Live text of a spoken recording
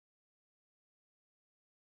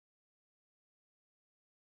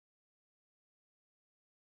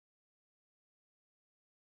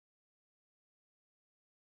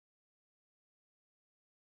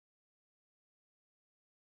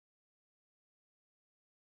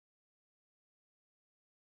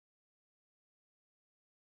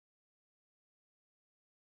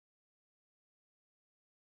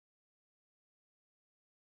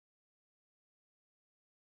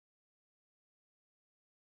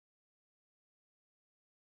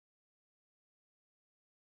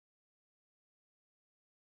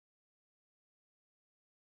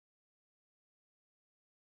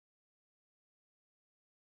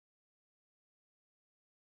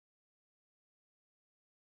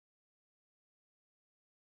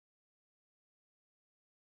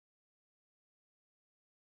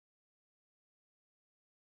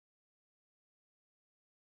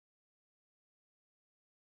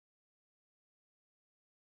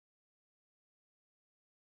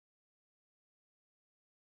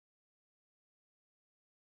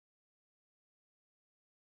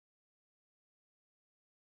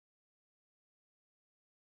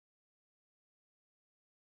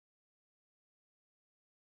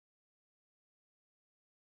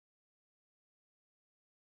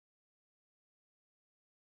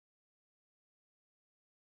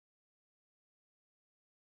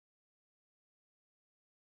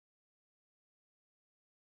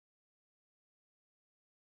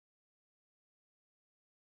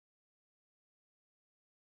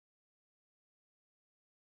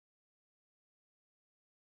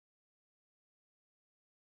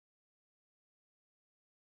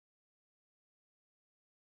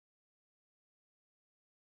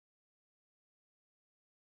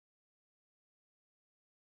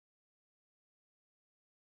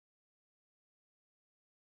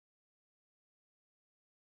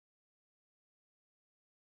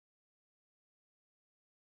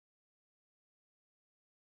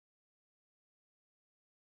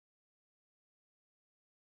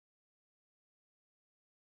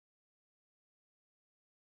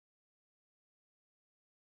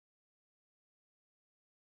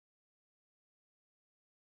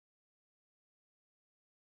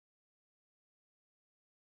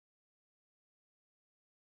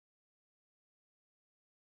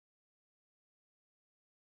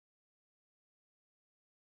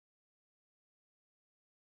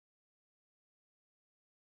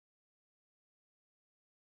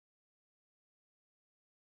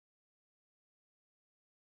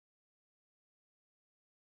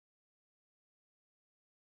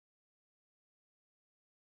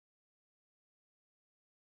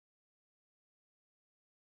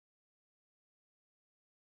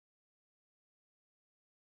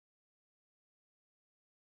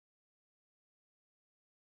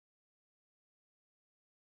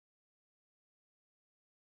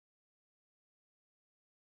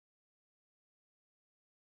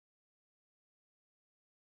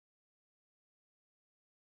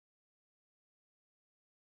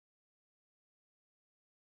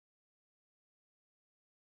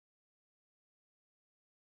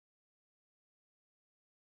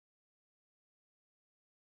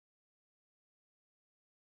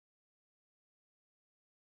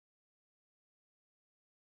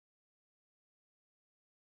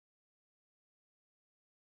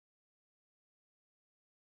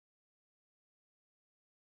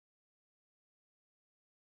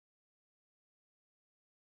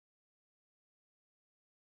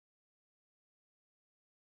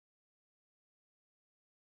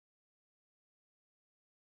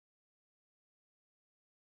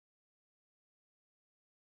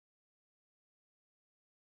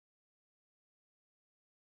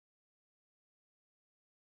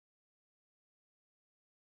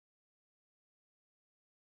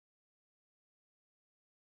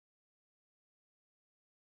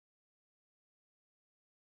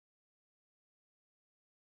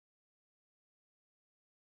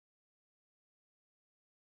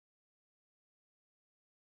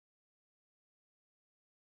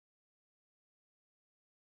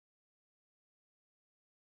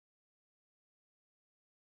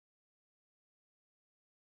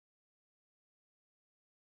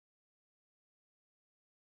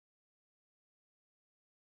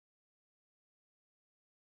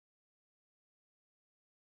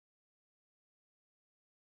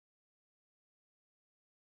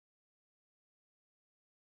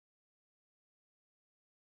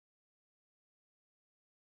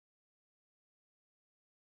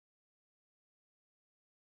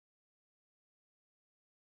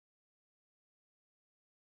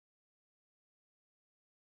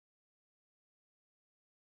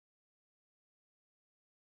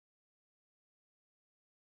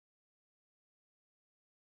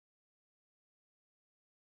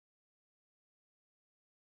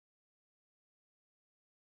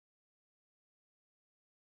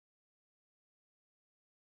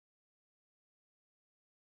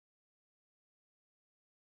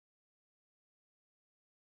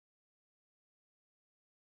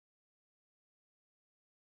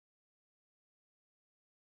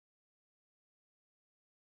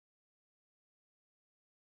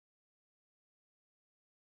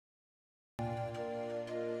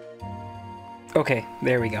Okay,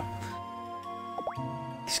 there we go.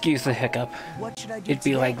 Excuse the hiccup. What should I do It'd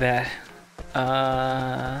be today? like that.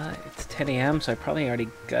 It's 10 a.m., so I probably already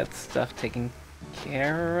got stuff taken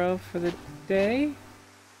care of for the day.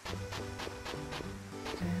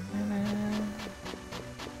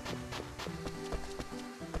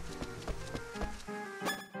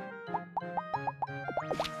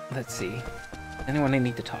 Let's see. Anyone I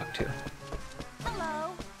need to talk to?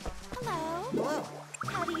 Hello. Hello. Hello.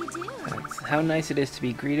 How do you do? How nice it is to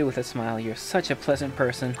be greeted with a smile. You're such a pleasant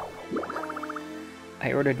person.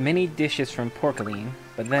 I ordered many dishes from Porcaline,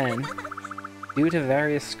 but then, due to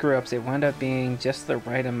various screw-ups, it wound up being just the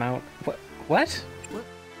right amount. What?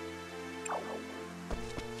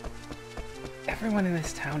 Everyone in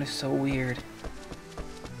this town is so weird.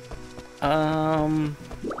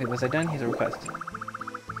 Wait, was I done? Here's a request.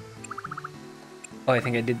 Oh, I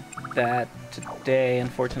think I did that today,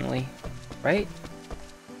 unfortunately. Right?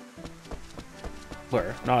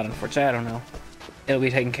 Or not, unfortunately, I don't know. It'll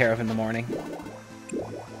be taken care of in the morning.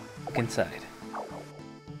 Look inside.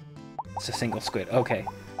 It's a single squid. Okay.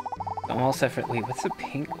 I'm all set for... Wait, what's the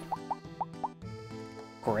pink?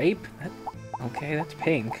 Grape? Okay, that's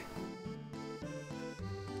pink.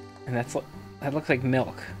 And that looks like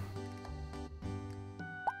milk.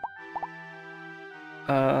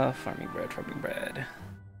 Farming bread.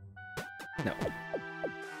 No.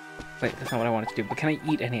 Wait, that's not what I wanted to do, but can I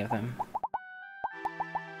eat any of them?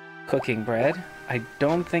 Cooking bread. I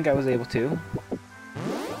don't think I was able to.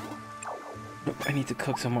 Nope, I need to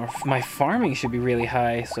cook some more. My farming should be really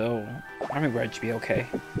high, so farming bread should be okay.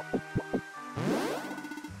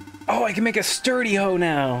 Oh, I can make a sturdy hoe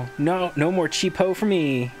now! No more cheap hoe for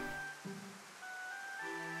me!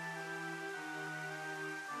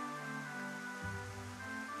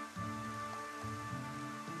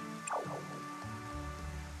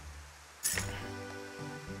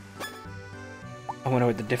 I wonder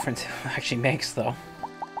what the difference actually makes, though.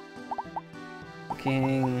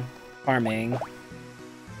 Cooking, farming.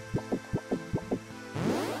 I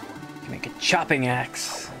can make a chopping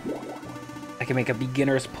axe. I can make a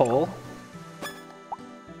beginner's pole.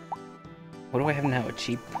 What do I have now? A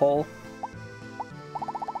cheap pole?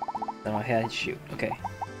 No, I had shoot. Okay.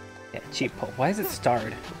 Yeah, cheap pole. Why is it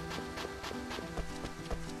starred?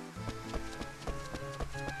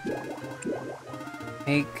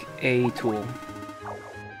 Make a tool.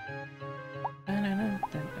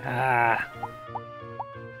 Ah.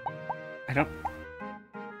 I don't...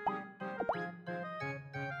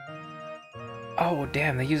 Oh,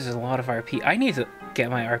 damn, that uses a lot of RP. I need to get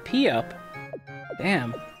my RP up.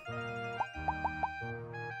 Damn.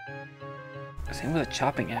 Same with a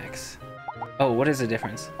chopping axe. Oh, what is the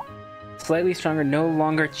difference? Slightly stronger, no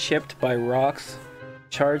longer chipped by rocks.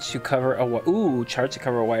 Charged to cover a charged to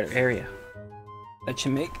cover a wider area. That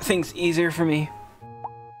should make things easier for me.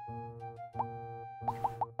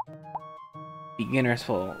 Beginner's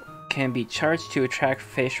pole can be charged to attract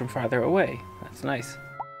fish from farther away. That's nice.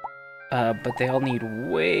 But they all need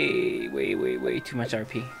way too much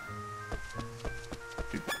RP.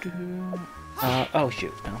 Oh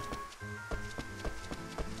shoot, no.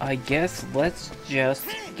 I guess let's just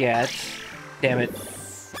get... Damn it.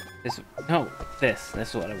 This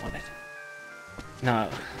is what I wanted. No.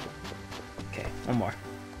 Okay, one more.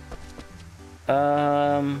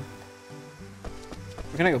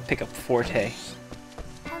 We're gonna go pick up Forte.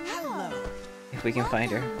 Hello. If we can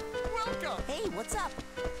find her. Hey, what's up?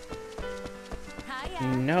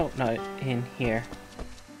 Hiya. No, not in here.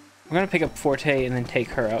 We're gonna pick up Forte and then take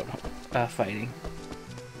her out fighting.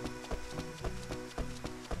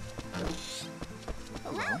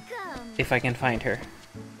 Welcome. If I can find her.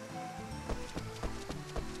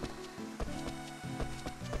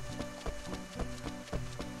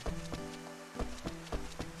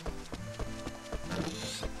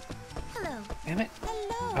 Hello. Damn it.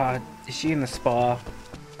 Hello. Is she in the spa?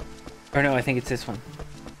 Or no, I think it's this one.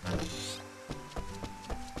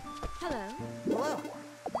 Hello. Hello.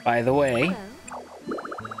 By the way, Hello.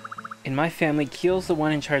 in my family, Keel's the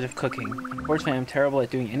one in charge of cooking. Unfortunately, I'm terrible at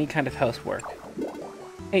doing any kind of housework.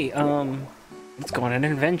 Hey, let's go on an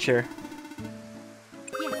adventure.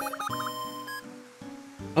 Yes.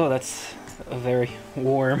 Oh, that's a very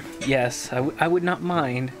warm yes. I would not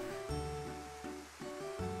mind.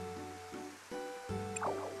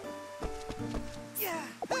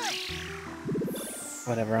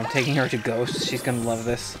 Whatever, I'm taking her to Ghost. She's gonna love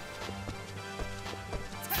this.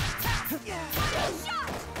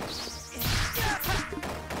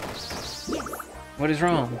 What is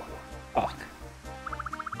wrong? Fuck.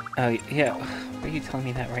 Yeah. Why are you telling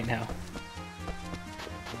me that right now?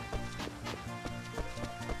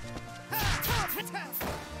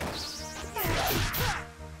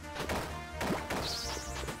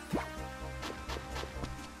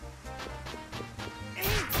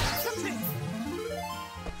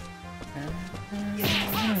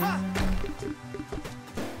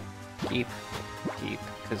 Keep.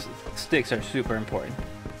 Because sticks are super important.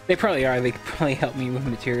 They probably are. They could probably help me with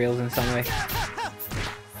materials in some way.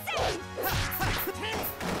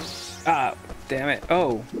 Ah, damn it.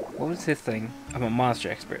 Oh, what was this thing? I'm a monster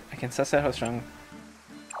expert. I can suss out how strong...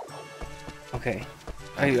 Okay.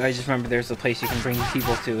 I just remember there's a place you can bring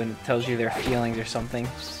people to and it tells you their feelings or something.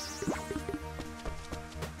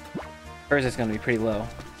 Hers is gonna be pretty low.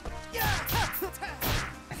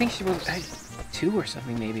 I think she was 2 or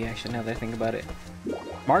something maybe, actually, now that I think about it.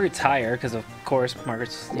 Margaret's higher, because of course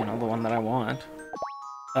Margaret's, you know, the one that I want.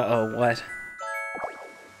 Uh-oh, what?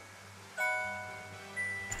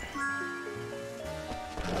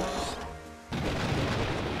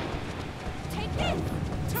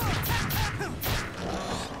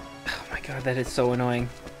 Oh my god, that is so annoying.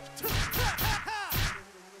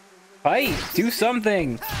 Fight! Do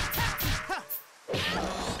something!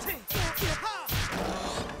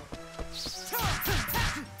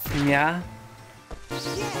 Yeah?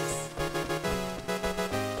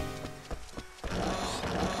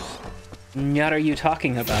 What are you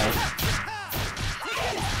talking about?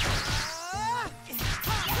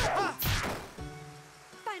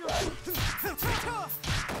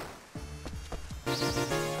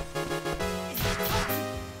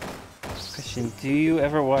 Question, do you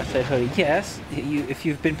ever wash that hoodie? Yes. If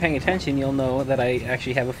you've been paying attention, you'll know that I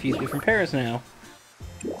actually have a few different pairs now.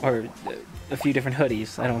 Or a few different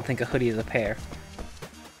hoodies. I don't think a hoodie is a pair.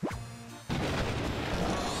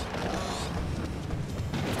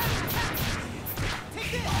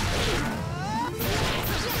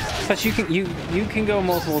 But you can go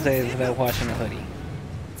multiple days without washing a hoodie.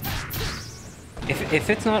 If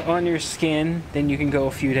it's not on your skin, then you can go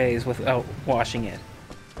a few days without washing it.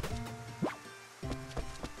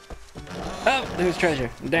 Oh, there's treasure.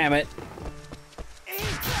 Damn it.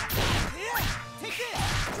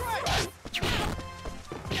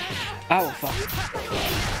 Oh, fuck.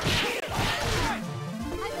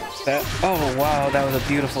 Oh, wow, that was a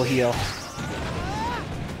beautiful heal.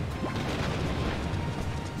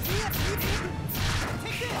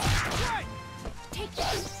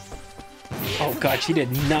 Oh god, she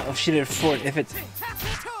did not. She did 4. If it's.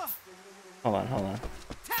 Hold on.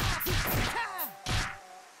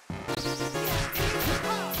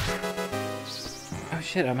 Oh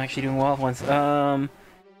shit, I'm actually doing well once.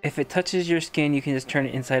 If it touches your skin, you can just turn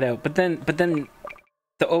it inside out. But then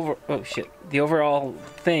the overall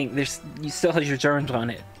thing, you still have your germs on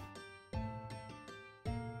it.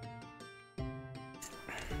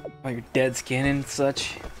 Oh, your dead skin and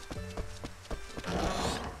such.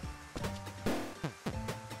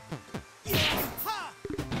 Give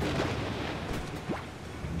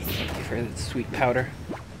her that sweet powder.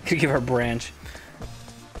 Could give her a branch.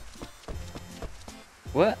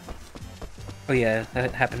 What? Oh yeah,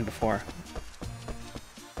 that happened before.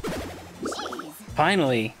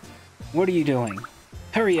 Finally! What are you doing?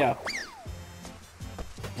 Hurry up!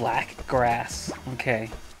 Black grass. Okay.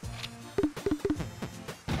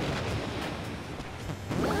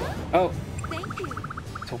 Oh!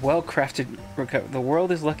 It's a well-crafted recovery. The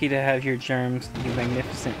world is lucky to have your germs, you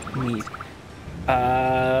magnificent meat.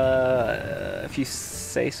 If you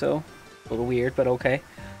say so. A little weird, but okay.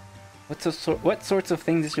 What sorts of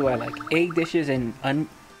things do I like? Egg dishes and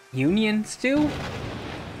onion stew?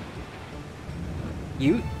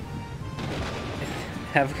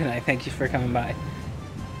 Have a good night. Thank you for coming by.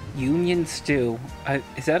 Union stew.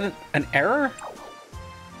 Is that an error?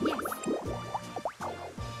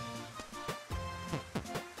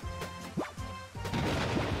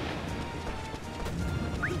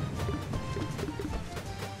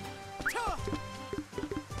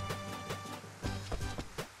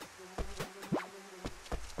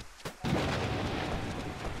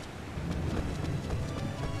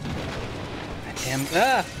 Yes.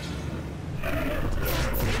 Ah!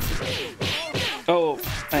 Oh,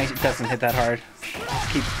 it doesn't hit that hard.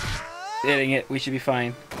 Keep hitting it. We should be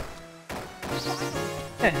fine.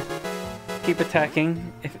 Yeah. Keep attacking.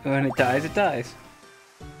 When it dies, it dies.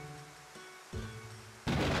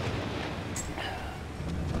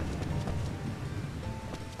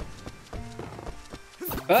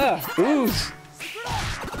 Ah! Ooze!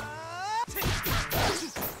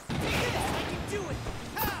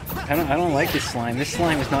 I don't like this slime. This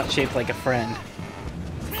slime is not shaped like a friend.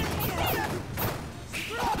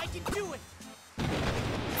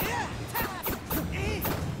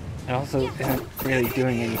 It also isn't really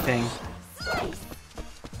doing anything.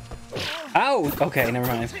 Ow! Okay, never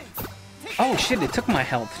mind. Oh shit, it took my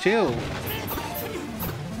health too.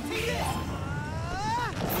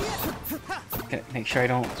 Okay, make sure I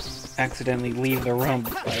don't accidentally leave the room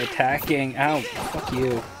by attacking. Ow, fuck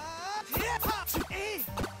you.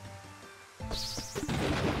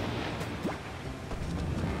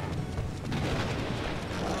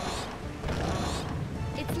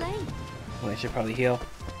 should probably heal.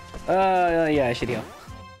 Yeah, I should heal.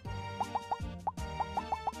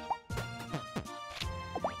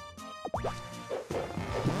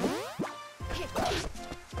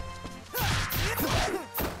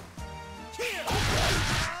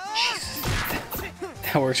 Jesus.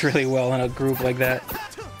 That works really well in a group like that.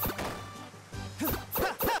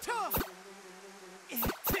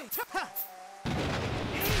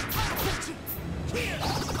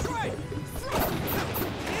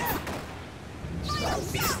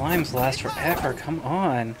 These slimes last forever, come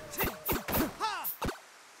on.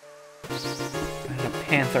 And a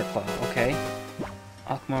panther claw, okay.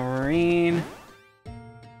 Aquamarine.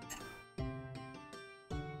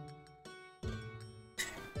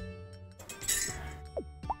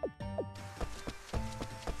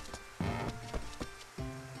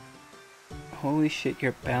 Holy shit,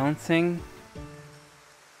 you're balancing?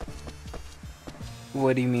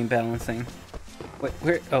 What do you mean balancing? Wait,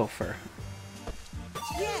 where? Oh, fur.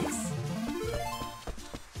 Yes.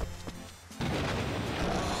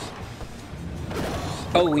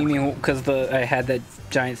 Oh, we mean because I had that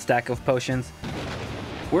giant stack of potions.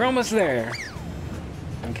 We're almost there.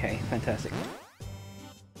 Okay, fantastic.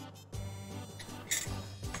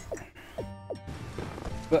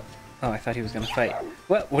 What? Oh, I thought he was gonna fight.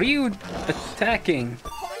 What? What are you attacking?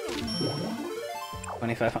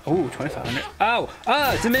 25. Ooh, 2,500. Oh!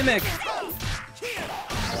 Ah! It's a mimic!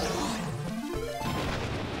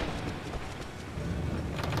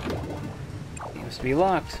 Seems to be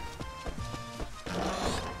locked.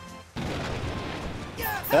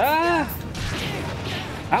 Ah!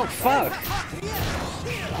 Ow, fuck!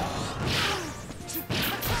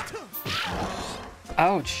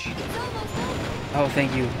 Ouch! Oh,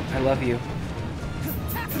 thank you. I love you.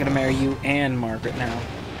 I'm gonna marry you and Margaret now.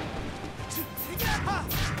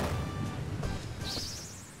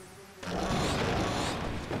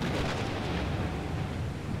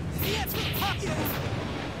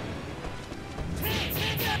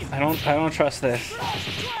 I don't trust this.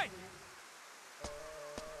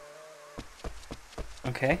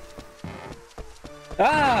 Okay.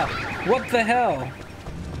 Ah! What the hell?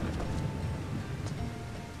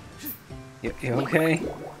 You okay?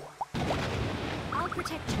 I'll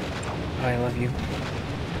protect you. Oh, I love you.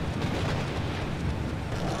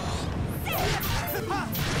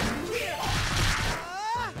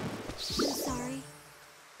 I'm sorry.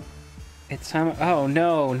 It's time. Oh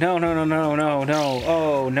no! No! No! No! No! No! No!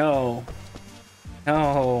 Oh no!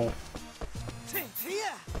 No!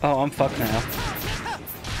 Oh, I'm fucked now.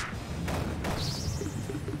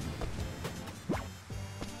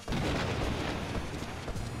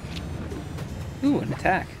 Ooh, an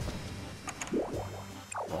attack.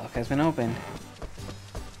 Lock has been opened.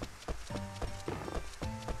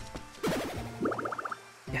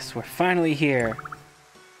 Yes, we're finally here.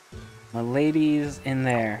 My lady's in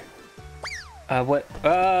there. What?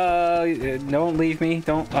 Don't leave me.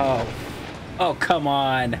 Don't. Oh. Oh, come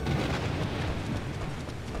on.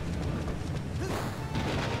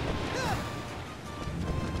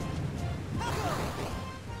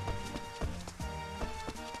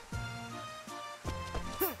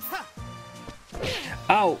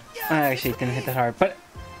 Oh, I actually didn't hit that hard, but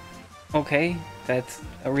okay, that's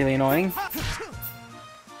really annoying.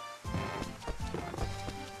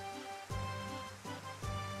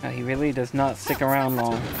 He really does not stick around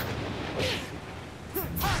long.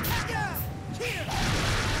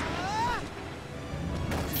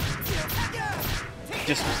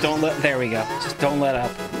 Just don't let. There we go. Just don't let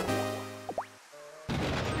up.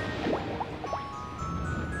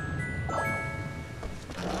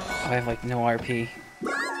 I have like no RP.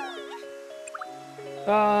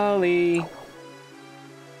 Dolly.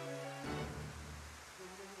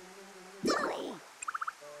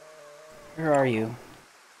 Where are you?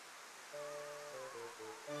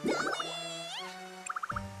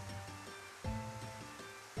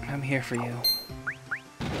 I'm here for you.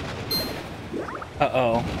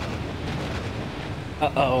 Uh-oh.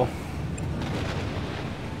 Uh-oh.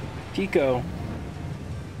 Pico.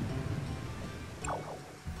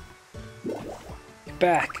 Get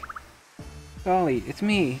back. Dolly, it's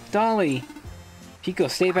me, Dolly. Pico,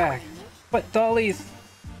 stay back. What, Dolly's?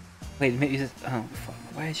 Wait, maybe this. Oh, fuck.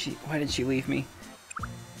 Why did she leave me?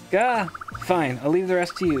 Gah! Fine, I'll leave the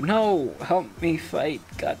rest to you. No! Help me fight.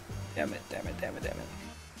 God damn it, damn it, damn it, damn it.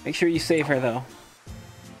 Make sure you save her, though.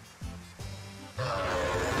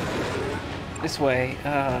 This way.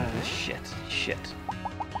 Shit.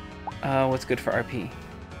 What's good for RP?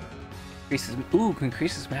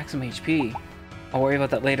 Increases maximum HP. I'll worry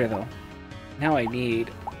about that later, though. Now I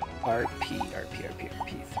need RP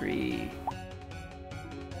 3.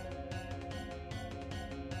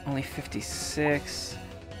 Only 56.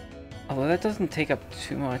 Although that doesn't take up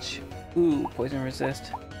too much. Ooh, poison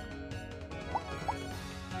resist.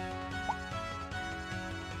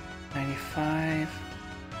 95.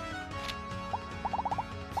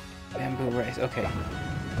 Bamboo rice, okay.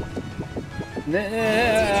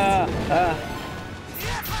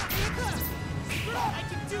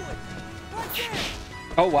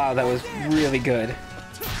 Oh wow, that was really good.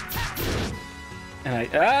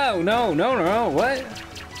 And oh no, what?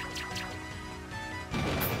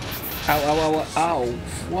 Ow,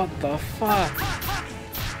 what the fuck?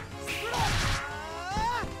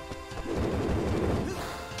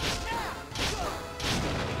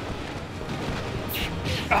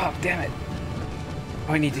 Oh, damn it.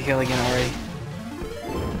 Oh, I need to heal again already.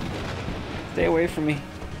 Stay away from me.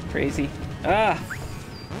 Crazy. Ah!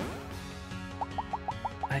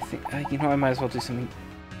 I think, you know, I might as well do something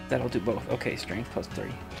that'll do both. Okay, strength plus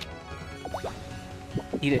 3.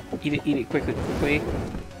 Eat it, quickly.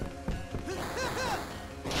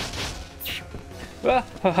 Ah,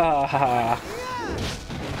 ha ha ha.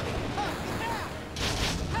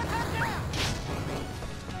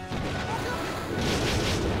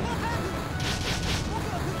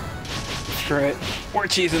 Screw it. We're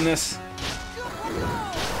cheesing this.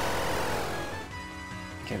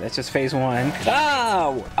 Okay, that's just phase 1.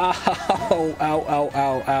 Ow!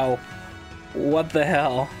 Ow. What the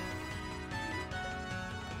hell?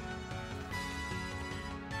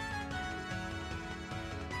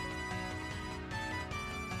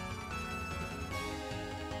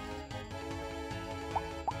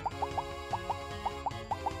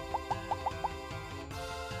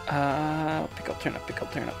 Pickle,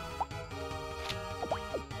 turn up.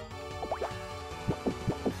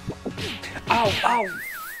 Ow!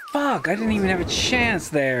 Fuck! I didn't even have a chance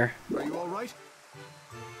there. Are you all right?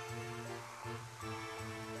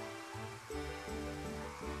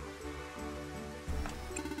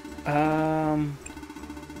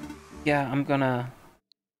 Yeah, I'm gonna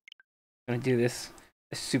do this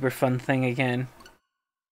super fun thing again.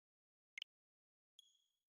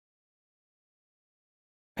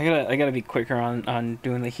 I gotta be quicker on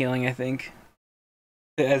doing the healing, I think.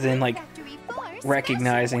 As in, like,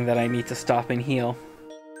 recognizing that I need to stop and heal.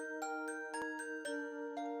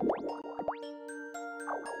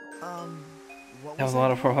 That was a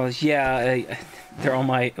lot of profiles. Yeah, they're all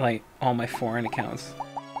my foreign accounts,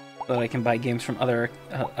 so that I can buy games from other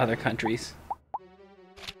countries.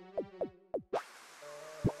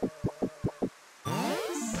 Let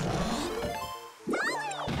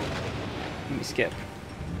me skip.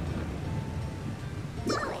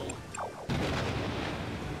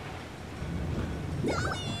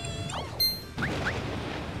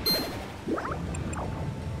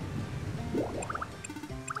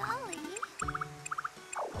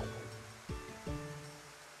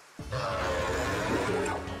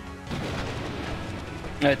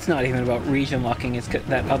 It's not even about region locking, it's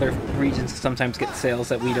that other regions sometimes get sales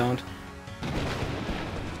that we don't.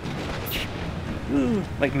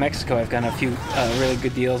 Like Mexico, I've gotten a few really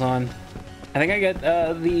good deals on. I think I got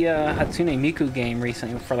the Hatsune Miku game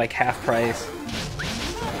recently for like half price.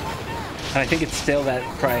 And I think it's still that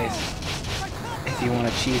price if you want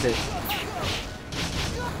to cheese it.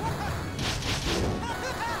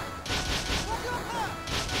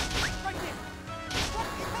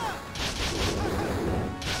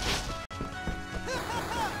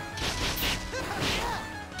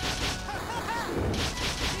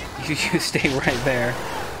 You stay right there.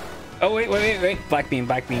 Oh, wait. Black beam.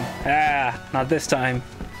 Ah, not this time.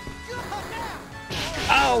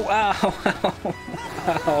 Ow.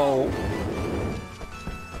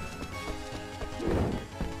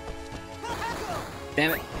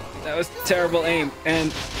 Damn it. That was terrible aim.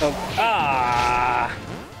 And,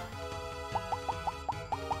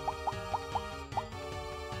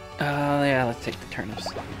 yeah, let's take the turnips.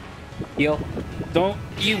 Heal. Don't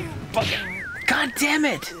you fucking... God damn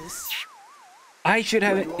it! I should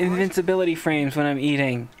have invincibility frames when I'm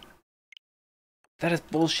eating. That is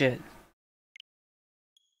bullshit.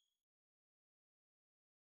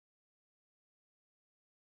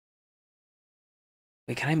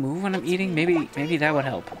 Wait, can I move when I'm eating? Maybe that would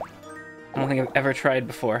help. I don't think I've ever tried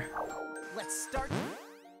before. Let's start.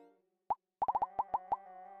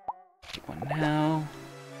 Take one now.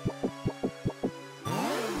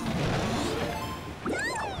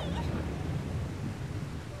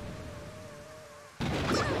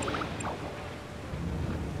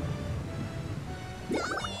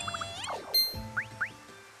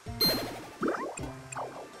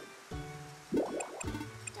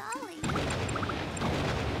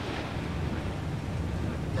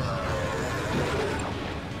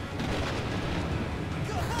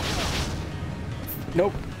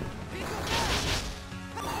 Nope.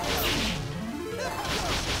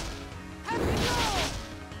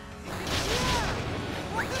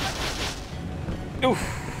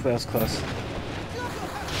 Oof, that was close.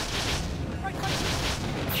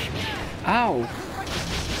 Ow!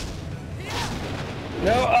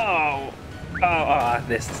 No! Oh! Oh,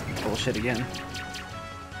 this is bullshit again.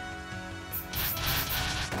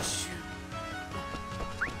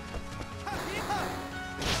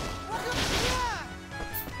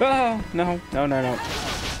 Oh, no, no, no, no.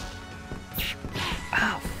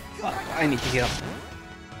 Ow, fuck, I need to heal.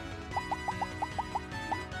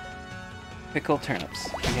 Pickle turnips,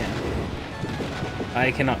 again.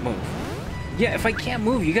 I cannot move. Yeah, if I can't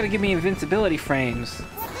move, you gotta give me invincibility frames.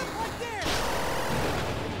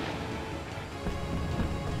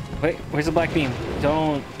 Wait, where's the black beam?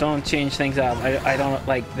 Don't change things up. I don't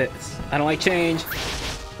like this. I don't like change.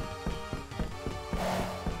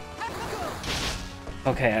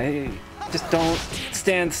 Okay, I just don't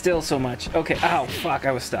stand still so much. Okay, ow, fuck,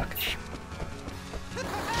 I was stuck.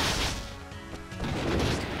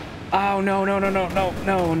 Oh, no, no, no, no, no,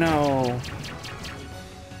 no, no.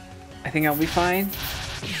 I think I'll be fine.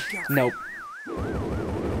 Nope.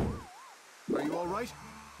 Are you all right?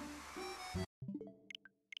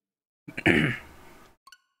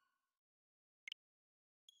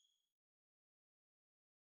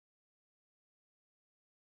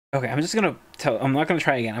 Okay, I'm just gonna I'm not gonna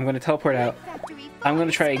try again. I'm gonna teleport out. I'm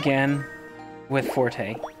gonna try again with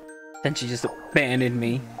Forte. Then she just abandoned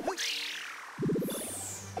me.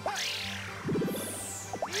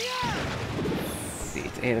 See,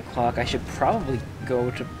 it's 8 o'clock. I should probably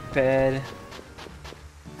go to bed.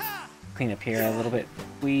 Clean up here a little bit.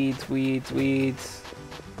 Weeds, weeds, weeds.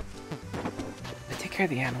 I take care of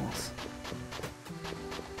the animals.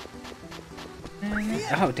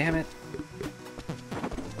 Oh, damn it.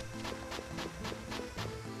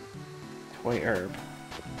 Toy herb.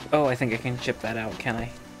 Oh, I think I can ship that out, can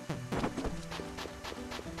I?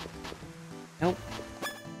 Nope.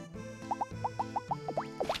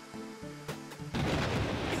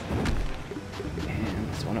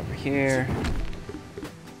 And this one over here.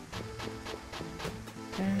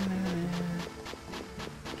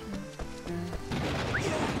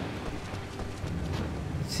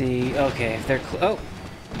 See, okay, if they're oh,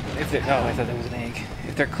 I thought that was an egg.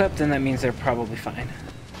 If they're clipped, then that means they're probably fine.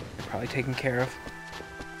 They're probably taken care of.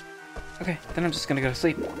 Okay, then I'm just gonna go to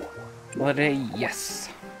sleep. Holiday, yes.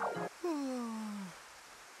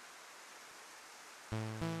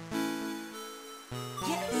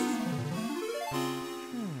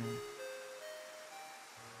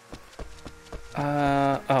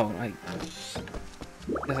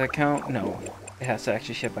 Does that count? No. It has to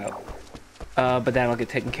actually ship out. But that'll get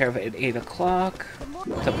taken care of at 8 o'clock.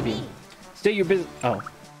 What's up with you? Stay your business. Oh,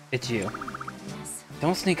 it's you.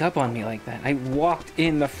 Don't sneak up on me like that. I walked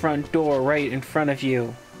in the front door right in front of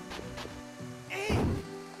you.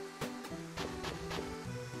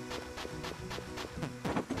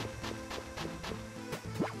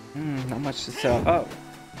 Not much to sell. Oh.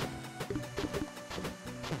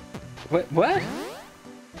 What? Is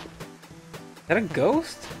that a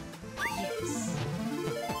ghost? Yes.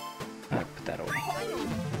 Alright, put that away.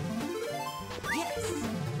 Yes.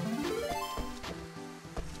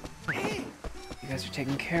 You guys are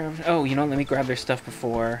taken care of. Oh, you know what? Let me grab their stuff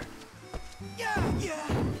before.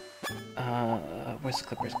 Where's the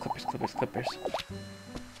clippers? Clippers.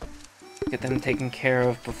 Get them taken care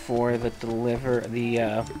of before the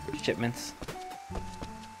shipments.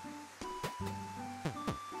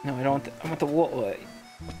 No, I don't want I want the wool.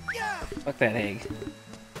 Fuck that egg.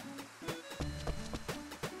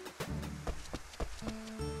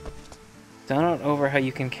 Don't over how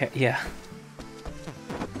you can yeah.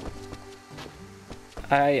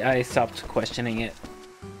 I stopped questioning it.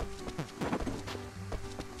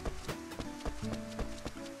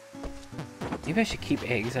 Maybe I should keep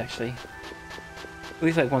eggs, actually. At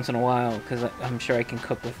least like once in a while, because I'm sure I can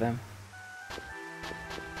cook with them.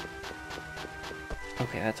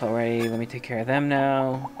 Okay, that's alright. Let me take care of them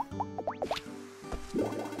now.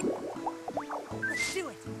 Let's do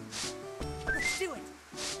it. Let's do it.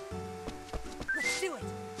 Let's do it.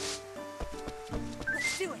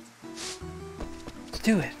 Let's do it. Let's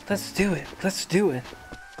do it. Let's do it. Let's do it.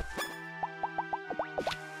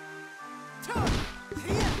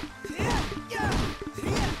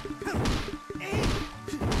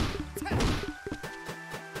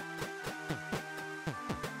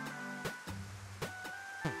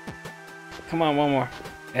 Come on, one more.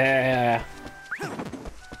 Yeah.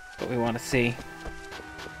 What we want to see.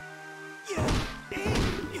 3.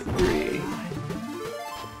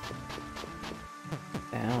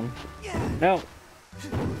 Down. No.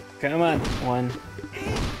 Come on. 1, 2,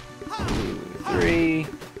 3.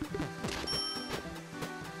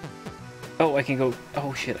 Oh, I can go.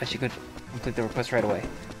 Oh shit, I should go complete the request right away.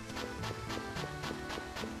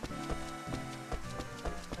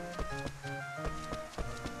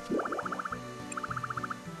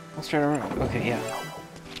 I'll start around. Okay, yeah.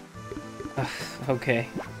 Okay.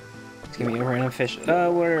 Let's give me a random fish.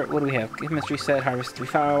 What do we have? Mystery set, harvest 3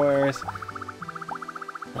 flowers.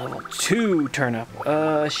 Level 2 turnip.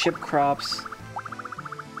 Ship crops.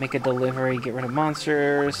 Make a delivery, get rid of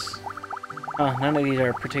monsters. Oh, none of these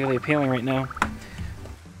are particularly appealing right now.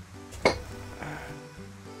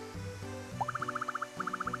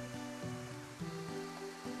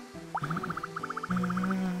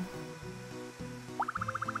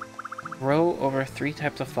 Grow over 3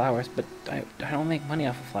 types of flowers, but I don't make money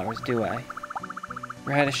off of flowers, do I?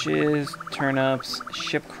 Radishes, turnips,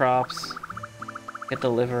 ship crops, get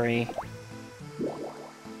delivery.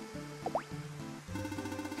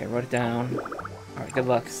 Okay, wrote it down. Alright, good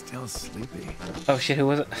luck. Still sleepy. Oh shit, who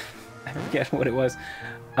was it? I forget what it was.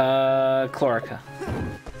 Chlorica.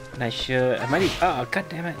 And I might even, oh, god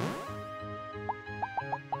damn it.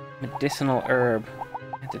 Medicinal herb.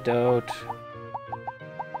 Antidote.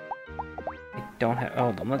 I don't have,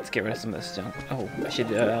 oh, let's get rid of some of this junk. Oh, I should,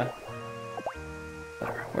 whatever,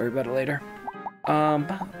 worry about it later.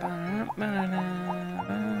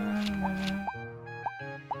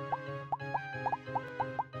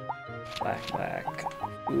 Black.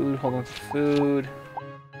 Food, hold on to food.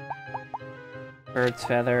 Bird's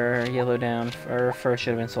feather, yellow down. Fur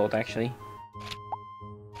should have been sold, actually.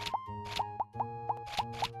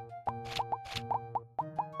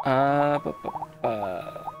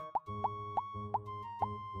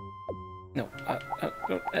 No.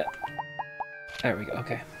 There we go.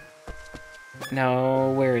 Okay.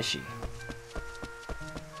 Now, where is she?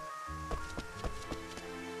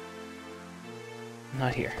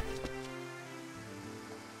 Not here.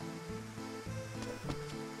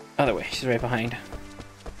 Other way. She's right behind.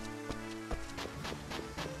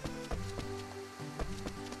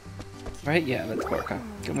 Right? Yeah, that's Gorka.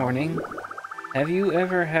 Good morning. Have you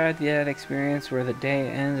ever had that experience where the day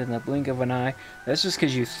ends in the blink of an eye? That's just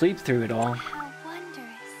because you sleep through it all. How wondrous.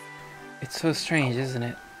 It's so strange, isn't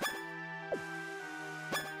it?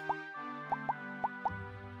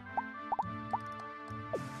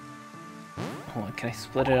 Hold on, can I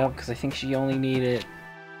split it up? Because I think she only needed...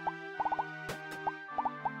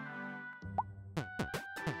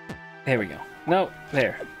 There we go. No,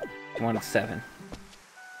 there. She wanted 7.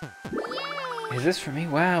 Is this for me?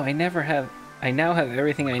 Wow, I now have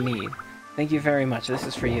everything I need. Thank you very much. This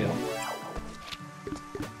is for you.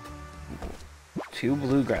 2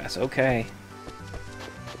 bluegrass. Okay.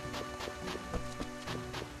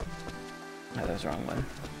 Oh, that was the wrong one.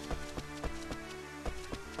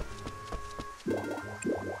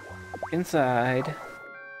 Inside.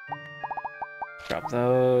 Drop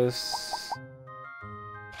those.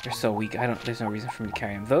 They're so weak. There's no reason for me to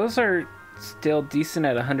carry them. Those are still decent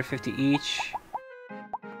at 150 each.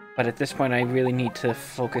 But at this point, I really need to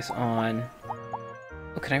focus on...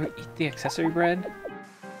 Oh, can I eat the accessory bread?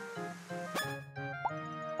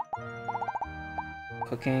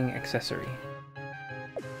 Cooking accessory.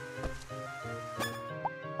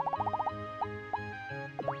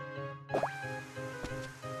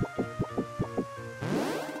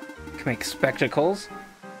 Can make spectacles.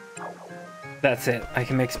 That's it. I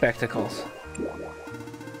can make spectacles.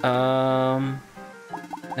 No,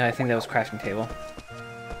 I think that was crafting table.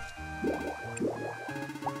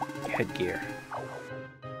 Headgear.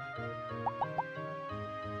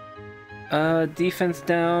 Defense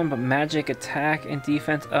down, but magic attack and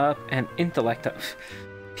defense up, and intellect up.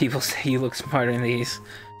 People say you look smarter in these.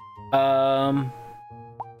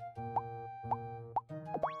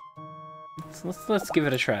 Let's give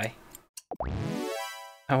it a try.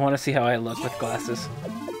 I want to see how I look with glasses.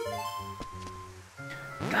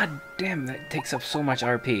 God damn, that takes up so much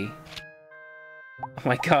RP. Oh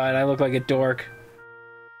my god, I look like a dork.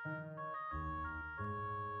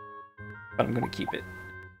 But I'm gonna keep it.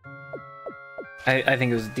 I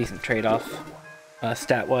think it was a decent trade-off,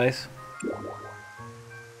 stat-wise.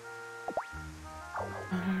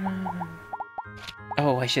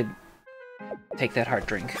 Oh, I should take that heart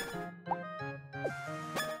drink.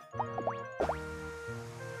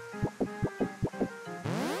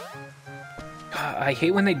 I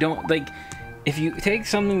hate when they don't, like, if you take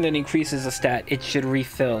something that increases a stat, it should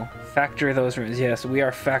refill. Factor those runes. Yes, we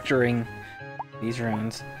are factoring these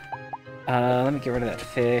runes. Let me get rid of that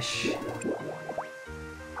fish.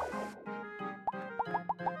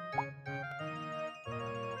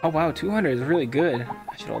 Oh wow, 200 is really good.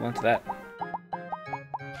 I should hold on to that.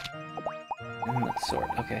 Sword,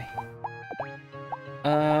 okay.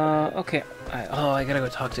 Okay. I gotta go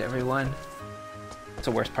talk to everyone. It's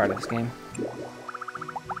the worst part of this game.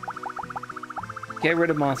 Get rid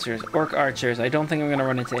of monsters. Orc archers. I don't think I'm gonna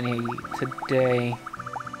run into any today.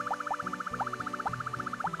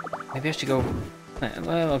 Maybe I should go...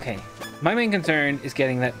 Well, okay. My main concern is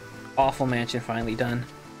getting that awful mansion finally done.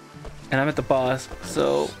 And I'm at the boss,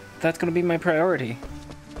 so that's gonna be my priority.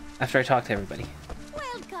 After I talk to everybody.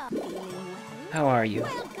 Welcome. How are you?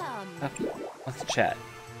 Welcome. Let's chat.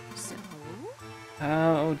 So,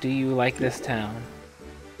 How do you like this town?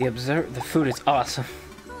 The food is awesome.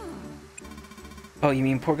 Oh, you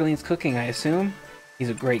mean Porceline's cooking, I assume? He's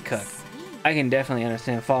a great cook. I can definitely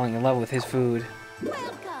understand falling in love with his food.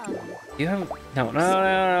 welcome. You have...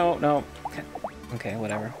 No. Okay,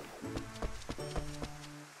 whatever.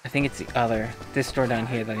 I think it's the other. This store down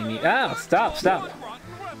here that I need. Oh, stop!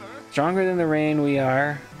 Stronger than the rain we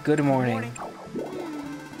are. Good morning.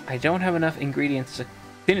 I don't have enough ingredients to...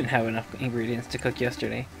 Didn't have enough ingredients to cook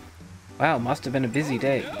yesterday. Wow, must have been a busy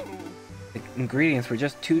day. The ingredients were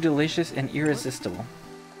just too delicious and irresistible.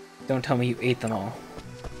 Don't tell me you ate them all.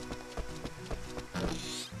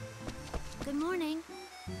 Good morning.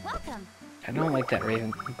 Welcome. I don't like that,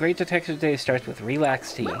 Raven. Great Detective Day starts with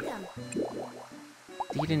relaxed tea. Welcome.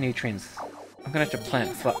 Seed and nutrients. I'm gonna have to plant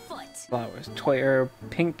Hands and foot. flowers. Toy herb,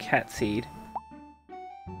 pink cat seed.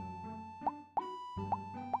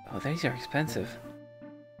 Oh, these are expensive.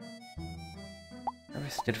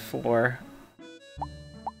 Harvested 4.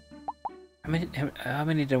 How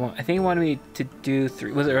many did I want? I think he wanted me to do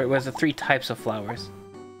 3. Was it 3 types of flowers?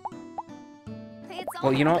 It's all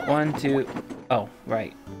Well, you know what? good. 1, 2. Oh,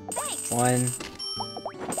 right. Thanks. 1,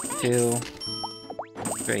 2,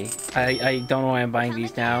 3. I don't know why I'm buying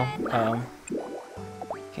these now.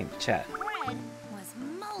 Came to chat. Bread was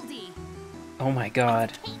moldy. Oh my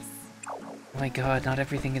god. Case. Oh my god, not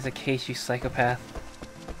everything is a case, you psychopath.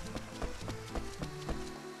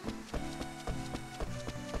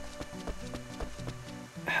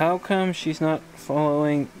 How come she's not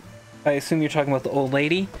following... I assume you're talking about the old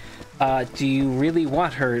lady? Do you really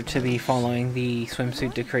want her to be following the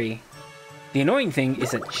swimsuit decree? The annoying thing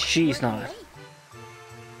is that she's not.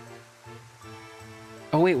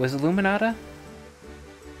 Oh wait, was it Luminata?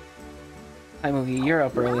 Hi Movie, you're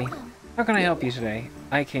up early. How can I help you today?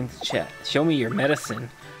 I came to chat. Show me your medicine.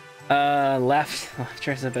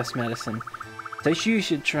 Laughter is the best medicine. So you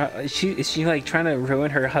should try. Is she like trying to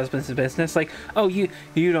ruin her husband's business? Like, oh, you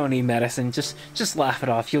don't need medicine. Just laugh it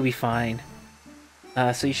off. You'll be fine.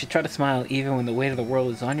 So you should try to smile even when the weight of the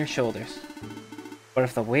world is on your shoulders. But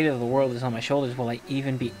if the weight of the world is on my shoulders, will I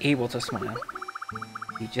even be able to smile?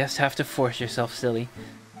 You just have to force yourself, silly,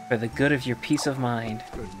 for the good of your peace of mind.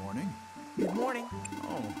 Good morning. Good morning.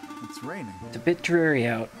 Oh, it's raining. It's a bit dreary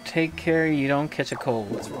out. Take care you don't catch a cold.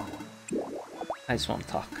 What's wrong? I just want to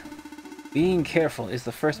talk. Being careful is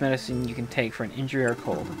the first medicine you can take for an injury or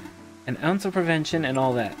cold. An ounce of prevention and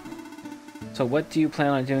all that. So what do you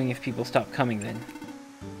plan on doing if people stop coming then?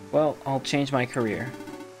 Well, I'll change my career.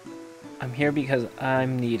 I'm here because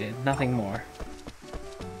I'm needed, nothing more.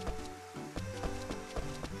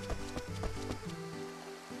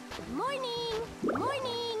 Morning.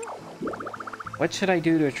 Morning. What should I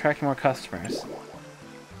do to attract more customers?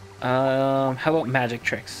 How about magic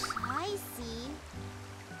tricks? I see.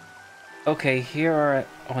 Okay, here are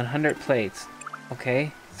 100 plates.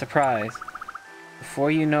 Okay, surprise.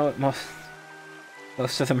 Before you know it, most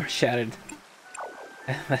of them are shattered.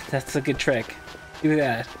 That's a good trick. Do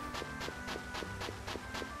that.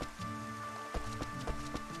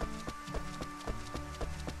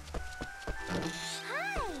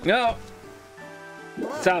 Hi. No!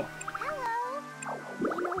 Stop! Hello.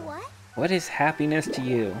 You know what? What is happiness to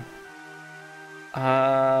you?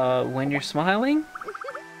 When you're smiling?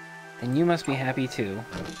 Then you must be happy too,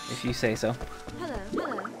 if you say so. Hello.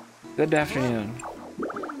 Hello. Good afternoon.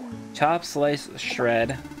 Chop, slice,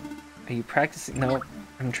 shred. Are you practicing? No,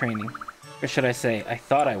 I'm training. Or should I say, I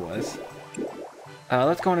thought I was.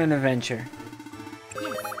 Let's go on an adventure.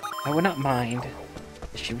 Yes. I would not mind.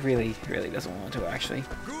 She really doesn't want to, actually.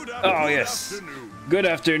 Oh, yes. Good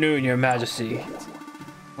afternoon, Your Majesty.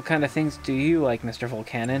 What kind of things do you like, Mr.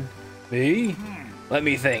 Volcanon? Me? Let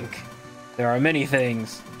me think. There are many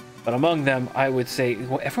things, but among them, I would say,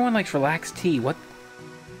 well, everyone likes relaxed tea. What?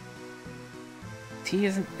 Tea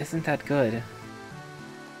isn't that good.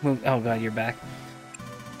 Oh god, you're back.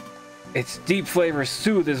 Its deep flavor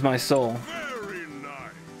soothes my soul. Very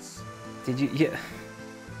nice. Did you? Yeah.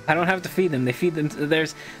 I don't have to feed them. They feed them.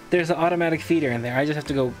 There's an automatic feeder in there. I just have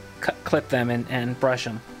to go clip them and brush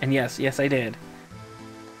them. And yes, I did.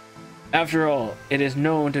 After all, it is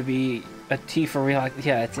known to be A T for relax.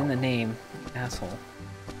 Yeah, it's in the name, asshole.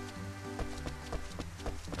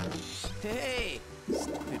 Hey,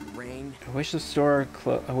 stupid rain. I wish the store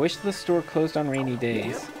closed on rainy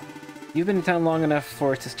days. You've been in town long enough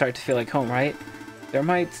for it to start to feel like home, right?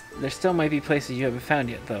 There still might be places you haven't found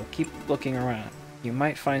yet, though. Keep looking around. You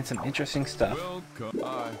might find some interesting stuff.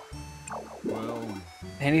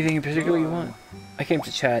 Anything in particular you want? I came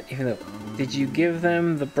to chat, even though... Did you give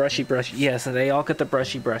them the brushy? Yes, they all get the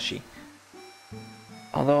brushy.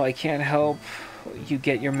 Although I can't help you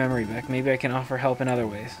get your memory back. Maybe I can offer help in other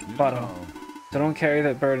ways. Botto. So don't carry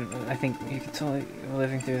that burden. I think you can totally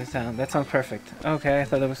living through the town. That sounds perfect. Okay, I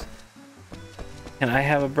thought it was... Can I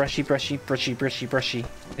have a brushy?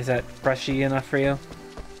 Is that brushy enough for you?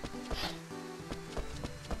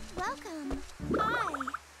 Welcome. Hi.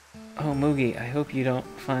 Oh, Moogie, I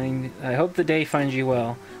hope the day finds you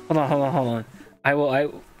well. Hold on.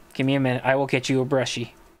 Give me a minute. I will get you a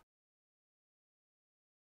brushy.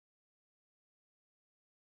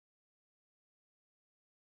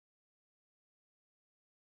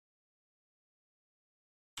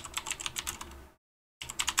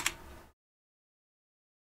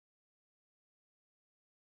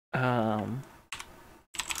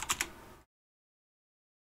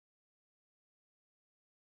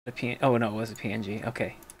 Oh no, it was a PNG.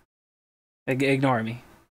 Okay. Ignore me.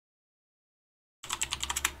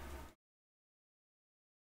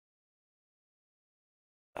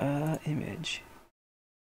 Image.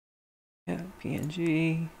 Yeah,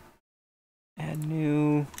 PNG. Add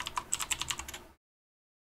new.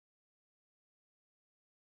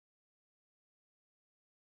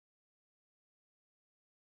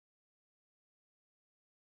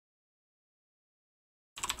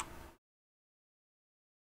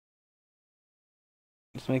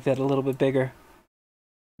 Just make that a little bit bigger.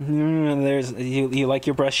 There's you like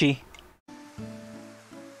your brushy?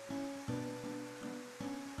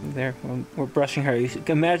 There, we're brushing her.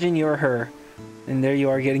 Imagine you're her, and there you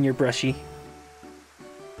are getting your brushy.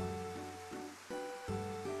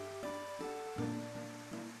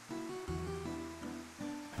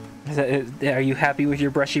 Are you happy with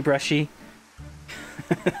your brushy?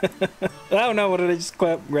 Oh no! What did I just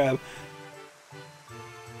grab?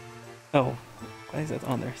 Oh. Why is that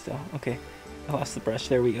on there still? Okay, I lost the brush.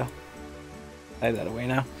 There we go. I have that away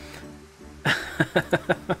now.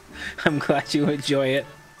 I'm glad you enjoy it.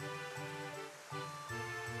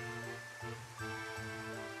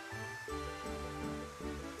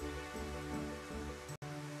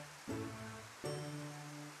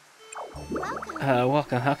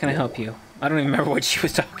 Welcome. How can I help you? I don't even remember what she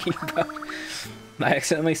was talking about. I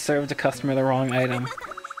accidentally served a customer the wrong item.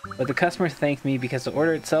 But the customer thanked me because the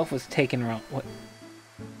order itself was taken wrong. What?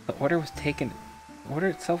 The order was taken... The order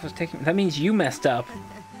itself was taken... That means you messed up.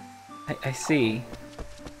 I see.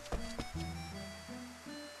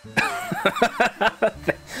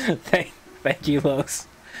 Thank you, Los.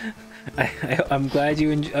 I'm glad you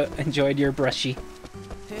enjoyed your brushy.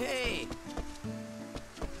 Hey.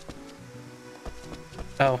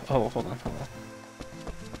 Oh, hold on.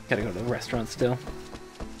 Gotta go to the restaurant still.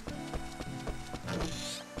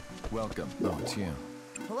 Welcome. Oh, it's you.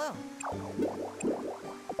 Hello.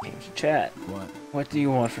 Came to chat. What? What do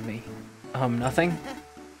you want from me? Nothing?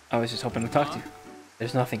 I was just hoping to talk to you.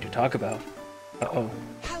 There's nothing to talk about. Uh-oh.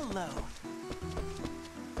 Hello.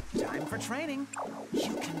 Time for training.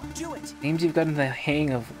 You can do it. Seems you've gotten the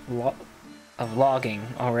hang of logging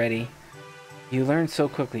already. You learned so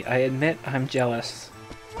quickly. I admit I'm jealous.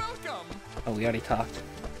 Welcome. Oh, we already talked.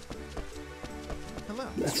 Hello.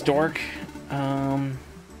 That's dork.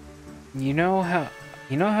 You know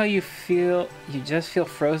how you feel, you just feel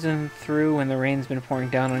frozen through when the rain's been pouring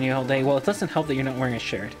down on you all day? Well, it doesn't help that you're not wearing a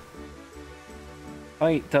shirt.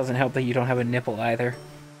 Probably doesn't help that you don't have a nipple either.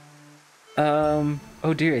 Oh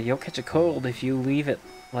dear, you'll catch a cold if you leave it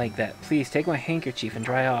like that. Please, take my handkerchief and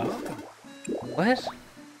dry off. What?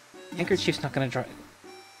 Handkerchief's not gonna dry...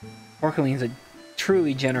 Orkaline's a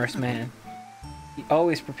truly generous man. He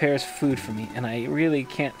always prepares food for me, and I really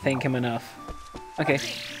can't thank him enough. Okay,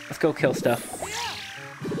 let's go kill stuff.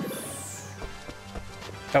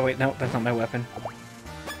 Oh wait, no, that's not my weapon.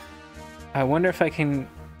 I wonder if I can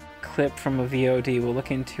clip from a VOD. We'll look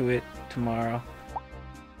into it tomorrow.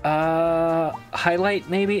 Highlight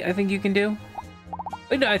maybe, I think you can do?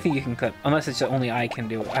 No, I think you can clip, unless it's only I can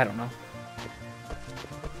do it. I don't know.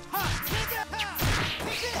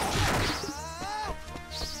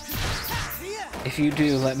 If you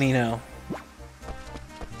do, let me know.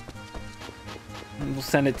 We'll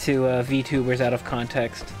send it to VTubers out of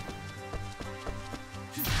context.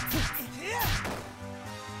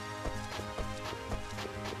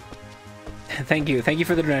 thank you. Thank you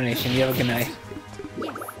for the donation. You have a good night.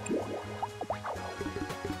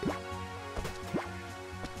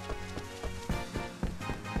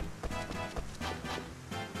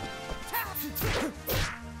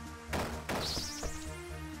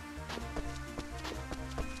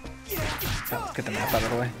 Oh, let's get the map out of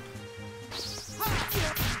the way.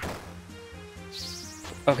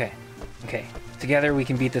 Okay. Okay. Together we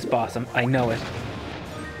can beat this boss. I know it.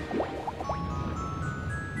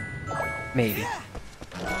 Maybe.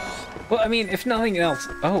 Well, I mean, if nothing else...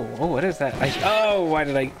 Oh, what is that? Oh, why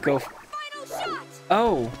did I go...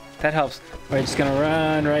 Oh, that helps. We're just gonna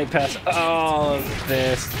run right past all of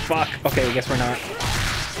this. Fuck. Okay, I guess we're not.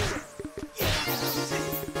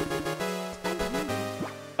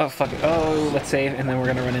 Oh, fuck it. Oh, let's save, and then we're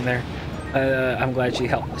gonna run in there. I'm glad she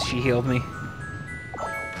helped. She healed me.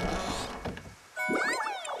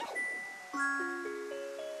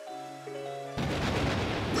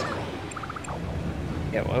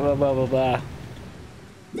 Yeah, blah, blah, blah, blah,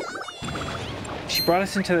 blah. She brought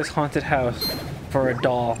us into this haunted house for a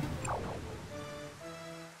doll.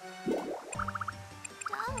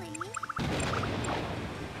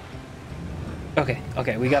 Dolly.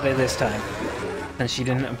 Okay, we got it this time. And she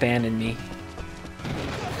didn't abandon me.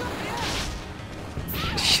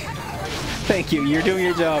 Thank you, you're doing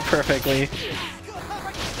your job perfectly.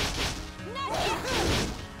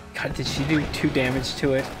 God, did she do 2 damage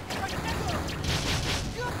to it?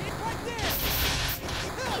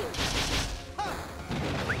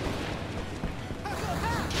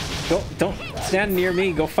 Don't stand near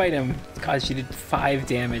me, go fight him. God, she did 5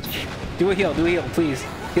 damage. Do a heal, please.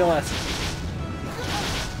 Heal us.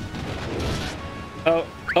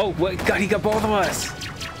 Oh, what? God, he got both of us.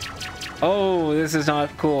 Oh, this is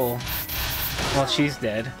not cool. Well, she's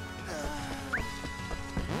dead.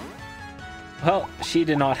 Well, she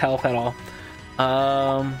did not help at all.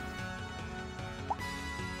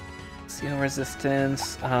 Seal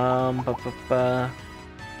resistance. Bamboo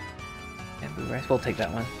rice. We'll take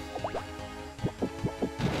that one.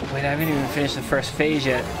 Wait, I haven't even finished the first phase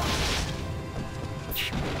yet.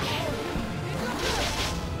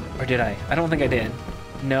 Or did I? I don't think I did.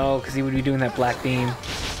 No, because he would be doing that black beam.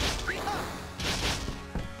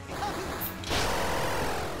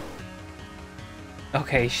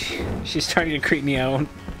 Okay, she's starting to creep me out.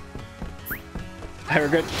 I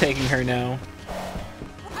regret taking her now.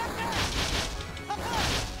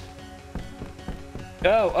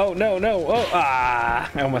 Oh, no. Oh, I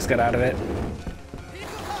almost got out of it.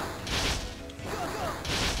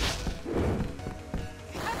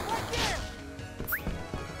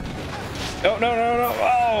 Oh, no.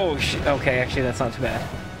 Oh, okay, actually, that's not too bad.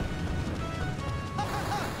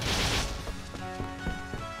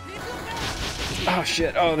 Oh,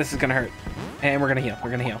 shit. Oh, this is gonna hurt. And we're gonna heal.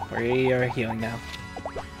 We are healing now.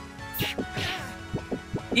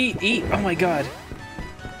 Eat. Oh, my God.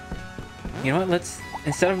 You know what? Let's...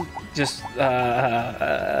 Instead of just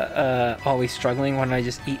always struggling, why don't I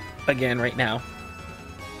just eat again right now?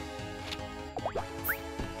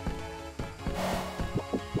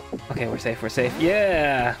 Okay, we're safe.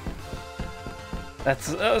 Yeah! That's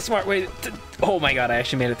a smart way to... Oh my God, I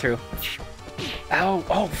actually made it through. Ow!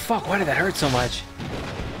 Oh, fuck, why did that hurt so much?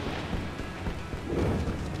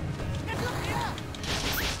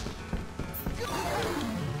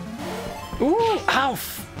 Ooh! Ow!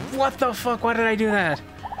 What the fuck? Why did I do that?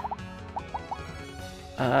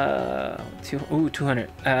 200.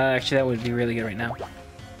 Actually, that would be really good right now.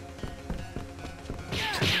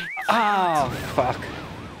 Oh, fuck.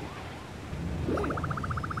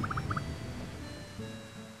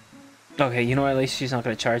 Okay, you know what? At least she's not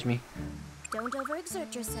gonna charge me. Don't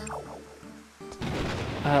overexert yourself.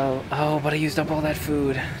 Oh, but I used up all that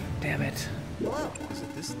food. Damn it. Hello. Is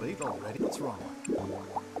it this late already? What's wrong?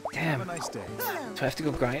 Damn. Have a nice day. Do I have to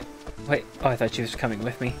go grind? Wait. Oh, I thought she was coming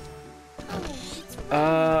with me.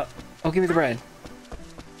 Oh, Oh, give me the bread.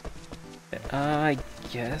 I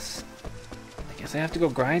guess I have to go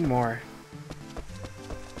grind more.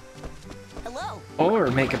 hello.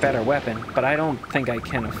 Or make a better weapon, but I don't think I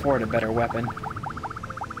can afford a better weapon.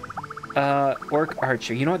 Orc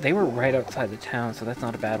archer. You know what? They were right outside the town, so that's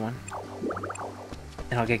not a bad one.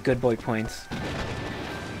 And I'll get good boy points.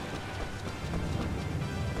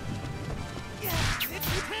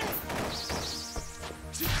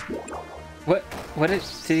 What did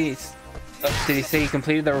he say he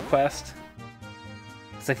completed the request?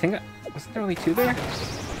 'Cause I think wasn't there only 2 there?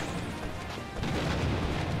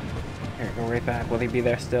 Here, go right back. Will he be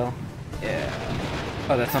there still? Yeah.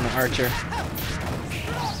 Oh, that's on an archer.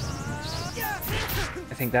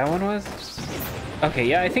 I think that one was? Okay,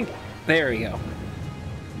 yeah, I think... There we go.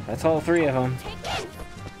 That's all 3 of them.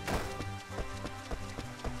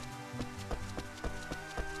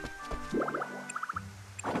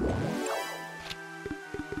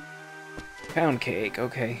 Pound cake,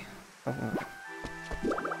 okay. Oh,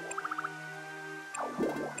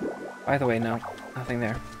 by the way, no. Nothing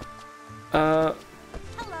there. Hello.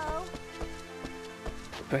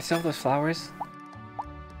 Do I still have those flowers?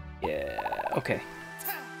 Yeah, okay.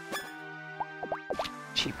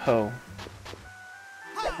 Cheap hoe.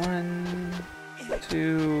 1,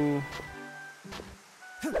 2...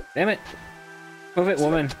 Damn it! Move it,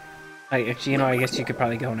 woman! Actually, you know, I guess you could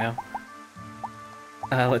probably go now.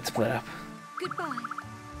 Let's split up. Goodbye.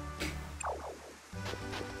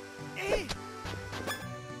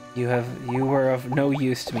 You were of no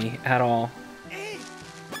use to me at all.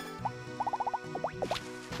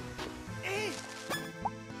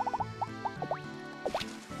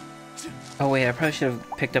 Oh wait, I probably should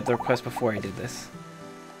have picked up the request before I did this.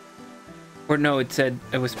 Or no, it said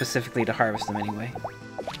it was specifically to harvest them anyway.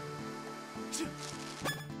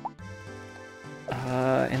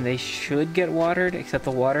 And they should get watered, except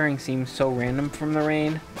the watering seems so random from the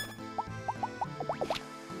rain.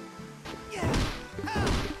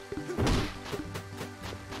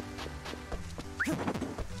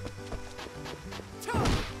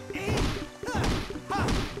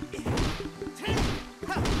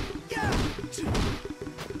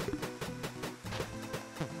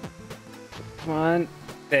 Come on.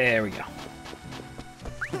 There we go.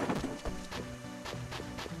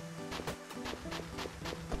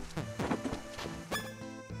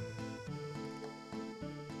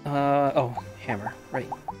 Oh, hammer, right.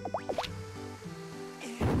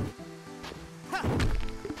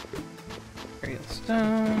 Aerial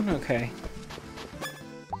stone, okay.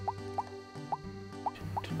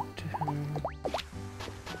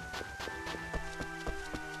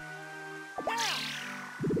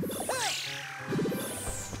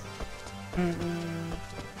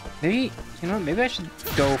 Maybe, you know, maybe I should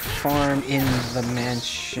go farm in the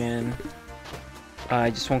mansion. I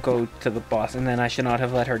just won't go to the boss, and then I should not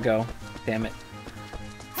have let her go. Damn it.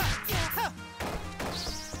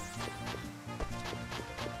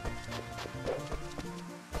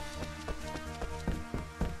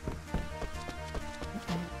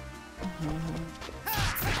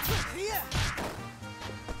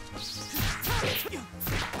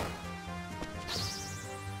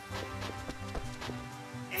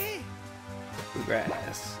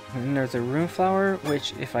 Grass. And there's a rune flower,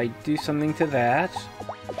 which if I do something to that...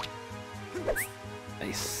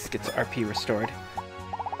 Nice, gets RP restored.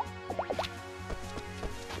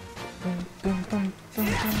 Boom, boom, boom, boom,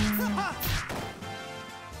 boom.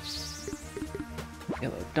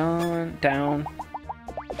 Yellow dawn, down.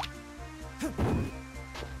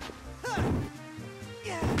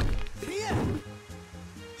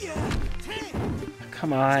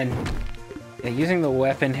 Come on. Yeah, using the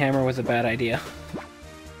weapon hammer was a bad idea.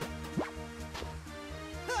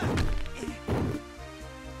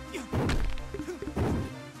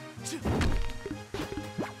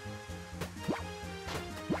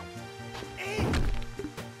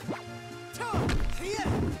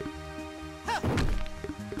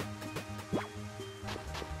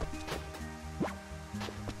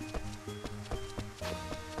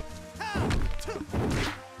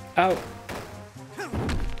 Oh!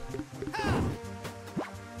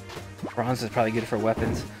 Bronze is probably good for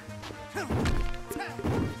weapons.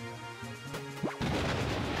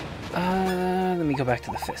 Let me go back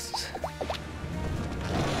to the fists.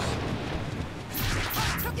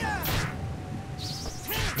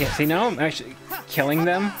 Yeah, see, now I'm actually killing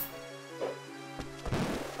them.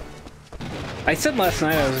 I said last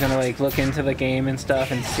night I was gonna like look into the game and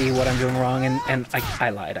stuff and see what I'm doing wrong, and I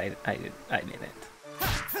lied. I didn't.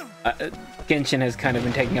 Genshin has kind of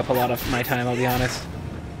been taking up a lot of my time, I'll be honest.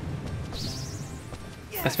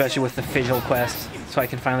 Especially with the Fidgel quest, so I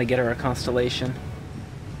can finally get her a constellation.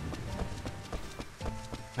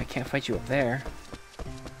 I can't fight you up there.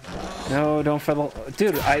 No, don't for the...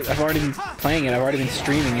 Dude, I've already been playing it, I've already been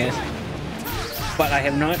streaming it. But I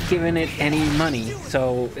have not given it any money,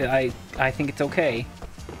 so I think it's okay.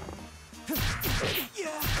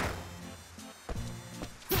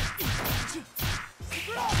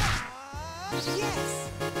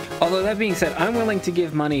 Although that being said, I'm willing to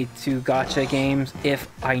give money to gacha games if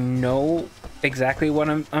I know exactly what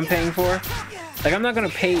I'm paying for. Like, I'm not gonna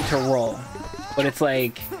pay to roll, but it's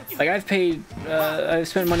like I've paid, I've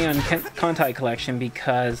spent money on Kontai Collection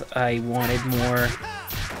because I wanted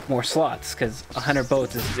more slots, because 100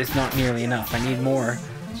 boats is not nearly enough. I need more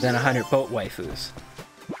than 100 boat waifus.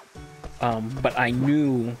 But I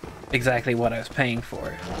knew exactly what I was paying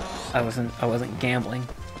for. I wasn't gambling.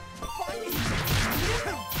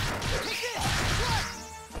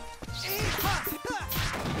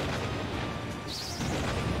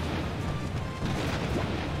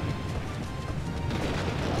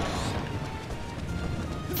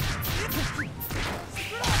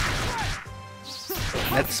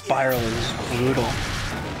 That spiral is brutal.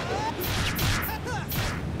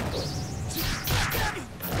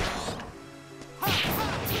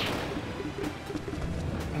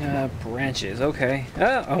 Branches, okay.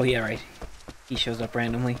 Oh yeah, right. He shows up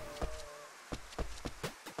randomly.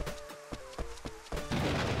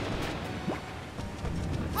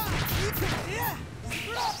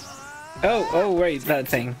 Oh, right, that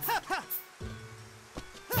thing.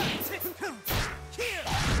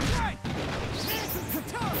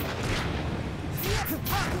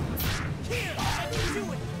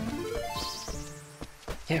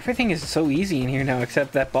 Yeah, everything is so easy in here now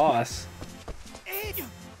except that boss.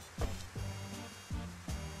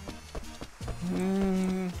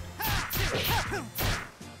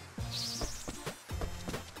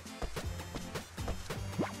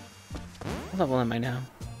 What level am I now?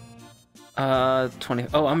 20.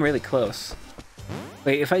 Oh, I'm really close.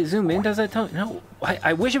 Wait, if I zoom in, does that tell me? No,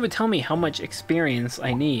 I wish it would tell me how much experience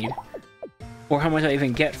I need. Or how much I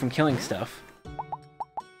even get from killing stuff.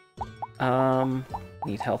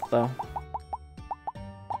 Need health though.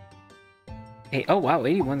 Hey, oh wow,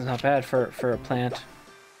 81's not bad for a plant.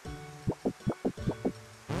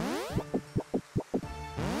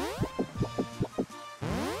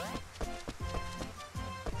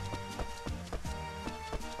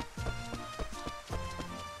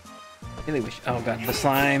 Really wish. Oh god, the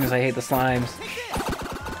slimes! I hate the slimes.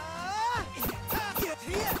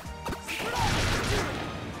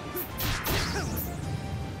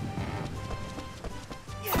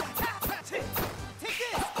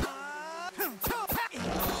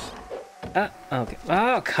 Okay.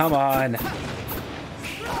 Oh, come on!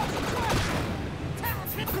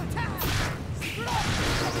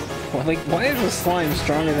 Well, like, why is the slime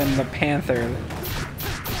stronger than the panther?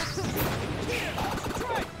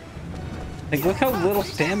 Like, look how little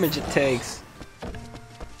damage it takes.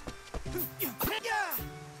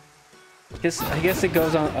 I guess it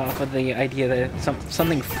goes on off of the idea that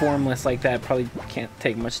something formless like that probably can't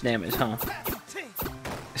take much damage, huh?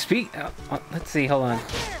 Let's see, hold on.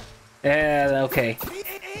 Yeah, okay.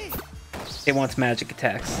 It wants magic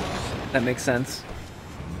attacks. That makes sense.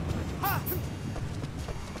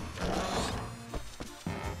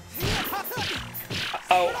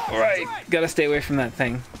 Oh, right. Gotta stay away from that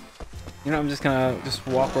thing. You know, I'm just gonna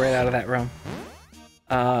walk right out of that room.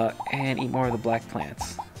 And eat more of the black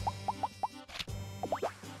plants.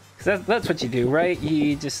 'Cause that's what you do, right?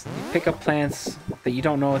 You pick up plants that you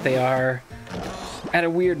don't know what they are at a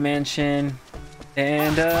weird mansion,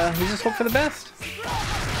 and you just hope for the best.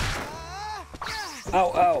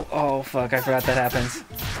 Oh, fuck, I forgot that happens.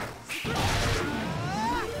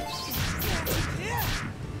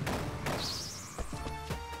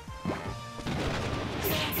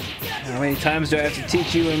 How many times do I have to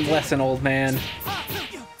teach you a lesson, old man?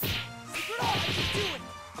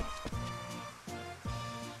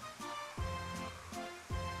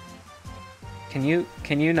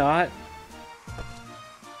 Can you not?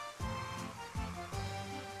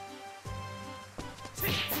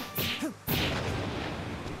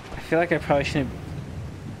 I feel like I probably shouldn't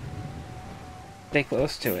stay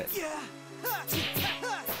close to it.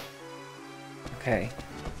 Okay.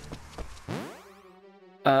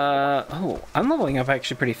 Oh, I'm leveling up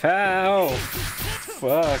actually pretty fast. Oh,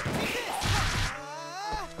 fuck.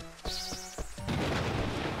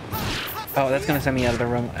 Oh, that's gonna send me out of the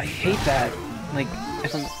room. I hate that. Like,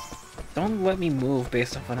 don't let me move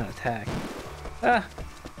based off on an attack. Ah.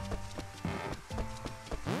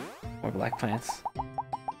 More black plants.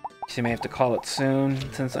 You may have to call it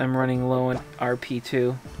soon, since I'm running low on RP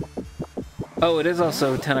too. Oh, it is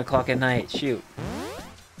also 10 o'clock at night. Shoot.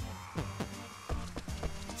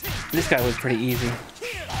 This guy was pretty easy.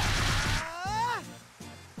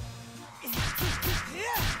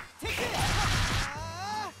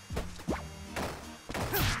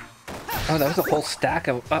 Oh, that was a whole stack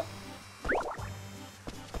of...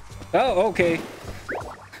 Oh, okay. I'm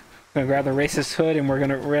gonna grab the racist hood and we're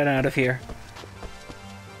gonna run out of here.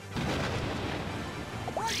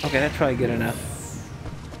 Okay, that's probably good enough.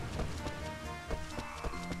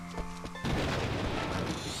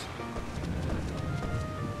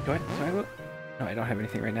 Do I look? No, I don't have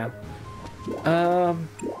anything right now.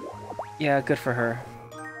 Yeah, good for her.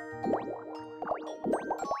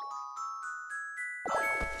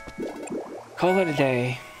 Call it a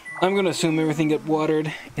day. I'm gonna assume everything got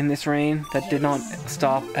watered in this rain. That did not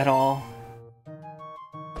stop at all.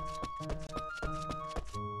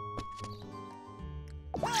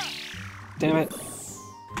 Damn it.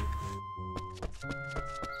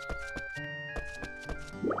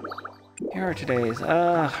 Here are today's.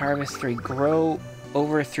 Harvest 3, grow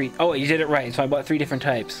over 3. Oh, you did it right. So I bought 3 different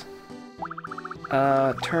types.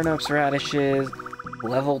 Turnips, radishes,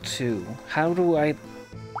 level 2. How do I...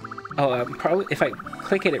 Oh, probably if I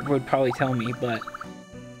click it, it would probably tell me, but...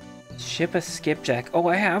 Ship a skipjack. Oh,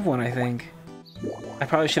 I have one, I think. I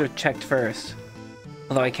probably should have checked first.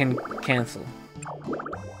 Although I can cancel.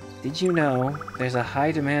 Did you know there's a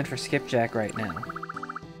high demand for skipjack right now?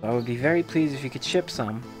 So I would be very pleased if you could ship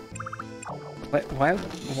some.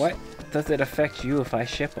 What does it affect you if I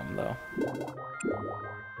ship them, though?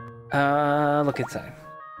 Look inside.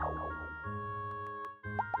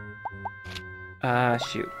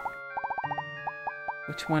 Shoot.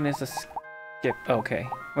 Which one is a skip? Okay.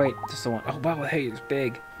 Wait, just the one. Oh, wow, hey, it's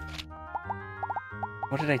big.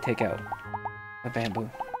 What did I take out? A bamboo.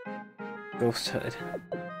 Ghost hood.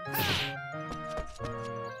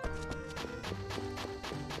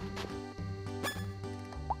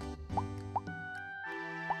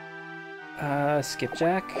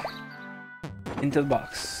 Skipjack. Into the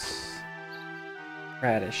box.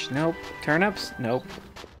 Radish. Nope. Turnips? Nope.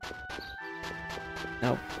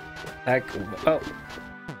 Nope. That... Oh.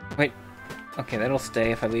 Wait. Okay, that'll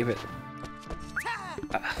stay if I leave it.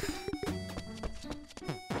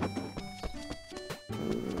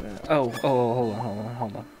 Oh,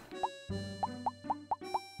 hold on.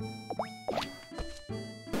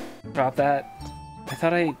 Drop that. I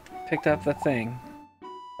thought I picked up the thing.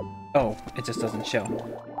 Oh, it just doesn't show.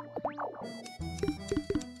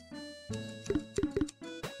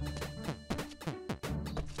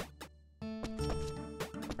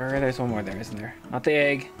 There's one more there, isn't there? Not the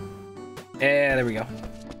egg. Yeah, there we go.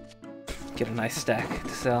 Get a nice stack to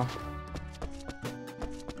sell.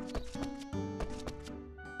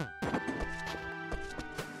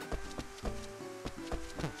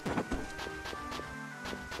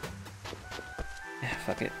 Yeah,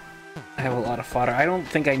 fuck it. I have a lot of fodder. I don't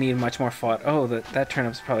think I need much more fodder. Oh, that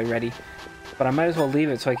turnip's probably ready. But I might as well leave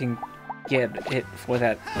it so I can get it for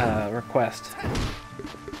that request.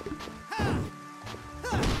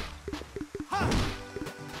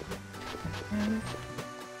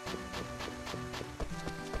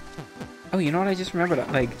 Oh, you know what I just remembered?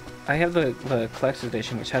 Like, I have the collector's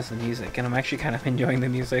edition, which has the music, and I'm actually kind of enjoying the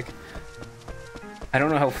music. I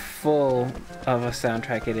don't know how full of a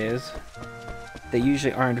soundtrack it is. They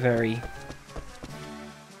usually aren't very...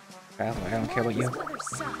 I don't care about you.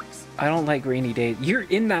 I don't like rainy days. You're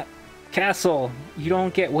in that castle! You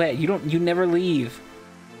don't get wet. You never leave.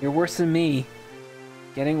 You're worse than me.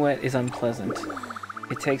 Getting wet is unpleasant.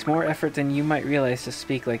 It takes more effort than you might realize to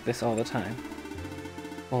speak like this all the time.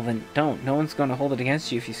 Well then, don't. No one's going to hold it against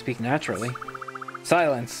you if you speak naturally.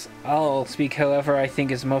 Silence! I'll speak however I think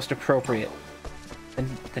is most appropriate.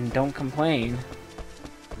 Then don't complain.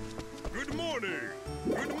 Good morning!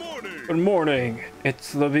 Good morning! Good morning!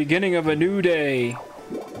 It's the beginning of a new day.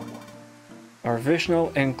 Our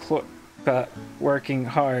Vishnu and working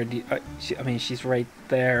hard. I mean, she's right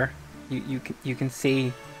there. You can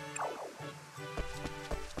see.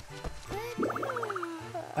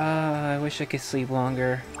 I wish I could sleep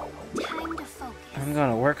longer. Time to focus. I'm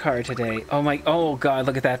gonna work hard today. Oh god,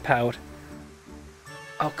 look at that pout.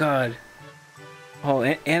 Oh god. Oh,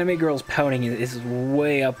 anime girls pouting is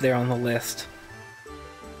way up there on the list.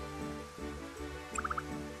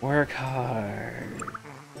 Work hard.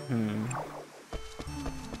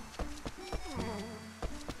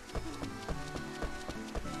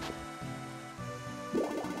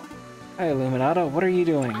 Hi, Illuminato. What are you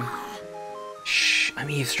doing? Shh, I'm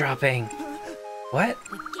eavesdropping. What?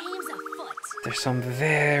 The game's afoot. There's some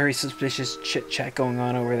very suspicious chit-chat going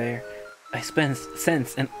on over there. I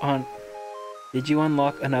sense an on... Did you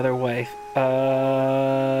unlock another wife?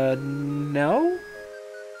 No?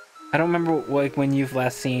 I don't remember like when you've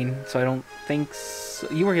last seen, so I don't think so.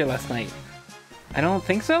 You were here last night. I don't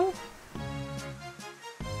think so?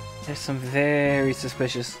 There's some very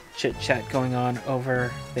suspicious chit-chat going on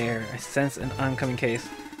over there. I sense an oncoming case.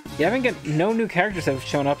 No new characters have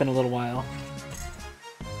shown up in a little while.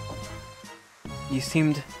 You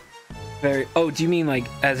seemed very... Oh, do you mean like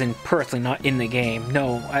as in personally, not in the game?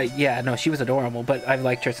 No, no, she was adorable, but I've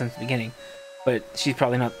liked her since the beginning. But she's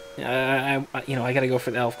probably not... I gotta go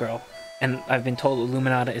for the elf girl. And I've been told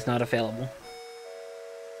Illuminata is not available.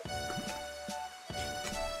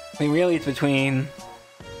 I mean, really, it's between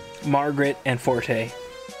Margaret and Forte.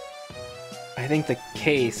 I think the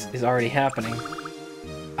case is already happening.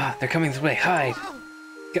 Ah, they're coming this way. Hide!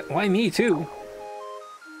 Why me, too?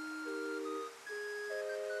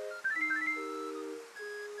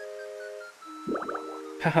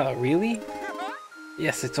 Haha, really?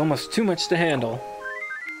 Yes, it's almost too much to handle.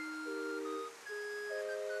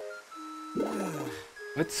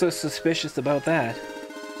 What's so suspicious about that?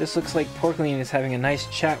 Just looks like Porcelain is having a nice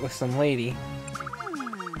chat with some lady.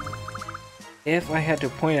 If I had to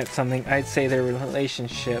point at something, I'd say their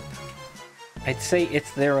relationship. I'd say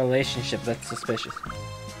it's their relationship that's suspicious.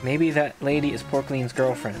 Maybe that lady is Porklean's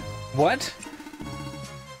girlfriend. What?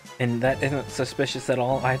 And that isn't suspicious at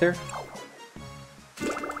all either?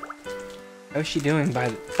 How's she doing by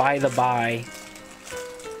the by?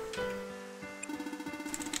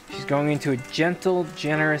 She's growing into a gentle,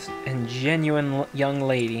 generous, and genuine young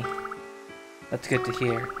lady. That's good to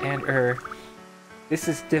hear. And this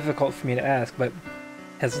is difficult for me to ask, but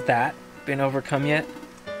has that been overcome yet?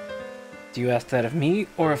 Do you ask that of me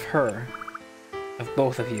or of her? Of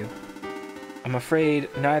both of you. I'm afraid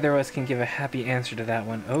neither of us can give a happy answer to that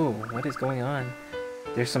one. Oh, what is going on?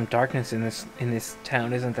 There's some darkness in this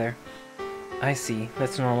town, isn't there? I see.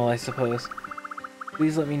 That's normal, I suppose.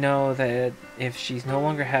 Please let me know that if she's no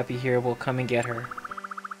longer happy here, we'll come and get her.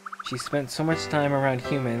 She spent so much time around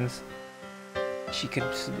humans. She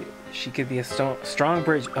could be a strong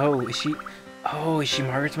bridge. Oh, is she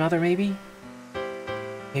Margaret's mother, maybe?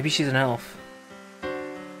 Maybe she's an elf.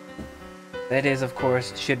 That is, of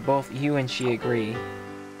course, should both you and she agree.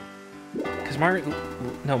 Because Margaret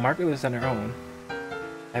lives on her own.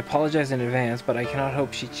 I apologize in advance, but I cannot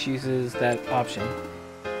hope she chooses that option.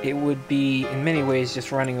 It would be, in many ways,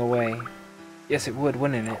 just running away. Yes, it would,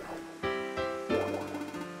 wouldn't it?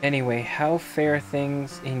 Anyway, how fair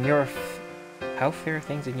things in your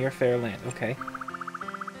fair land? Okay.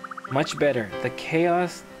 Much better. The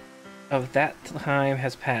chaos of that time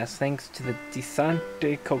has passed, thanks to the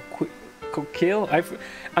Desante Coquille?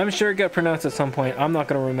 I'm sure it got pronounced at some point. I'm not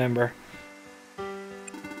gonna remember.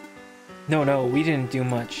 No, we didn't do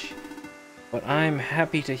much. But I'm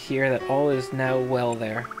happy to hear that all is now well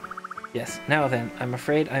there. Yes, now then, I'm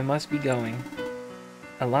afraid I must be going.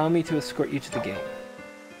 Allow me to escort you to the gate.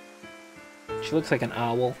 She looks like an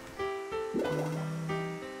owl.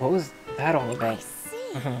 What was that all about?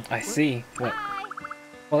 I see. What?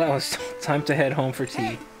 Well, that was time to head home for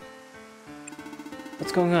tea.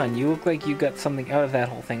 What's going on? You look like you got something out of that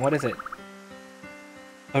whole thing. What is it?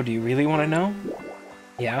 Oh, do you really want to know?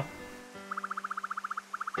 Yeah?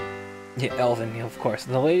 Yeah, Elven, of course.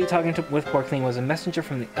 The lady talking with Porklean was a messenger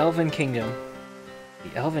from the Elven Kingdom.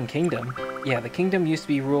 The Elven Kingdom? Yeah, the kingdom used to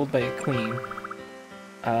be ruled by a queen.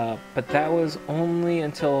 But that was only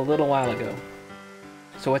until a little while ago.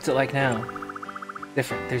 So what's it like now?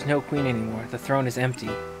 Different. There's no queen anymore. The throne is empty.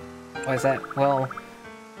 Why is that? Well,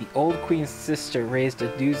 the old queen's sister raised a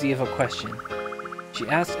doozy of a question. She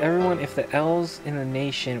asked everyone if the elves in the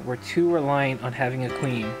nation were too reliant on having a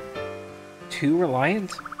queen. Too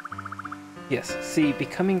reliant? Yes, see,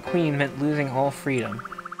 becoming queen meant losing all freedom.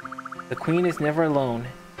 The queen is never alone,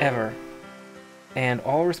 ever. And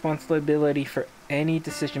all responsibility for any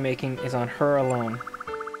decision-making is on her alone.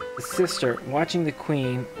 The sister, watching what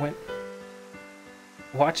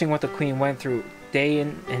the queen went through day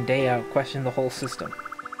in and day out, questioned the whole system.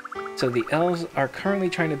 So the elves are currently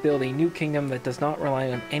trying to build a new kingdom that does not rely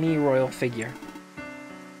on any royal figure.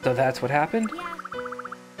 So that's what happened?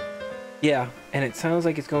 Yeah, and it sounds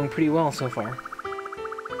like it's going pretty well so far.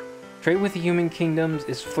 Trade with the human kingdoms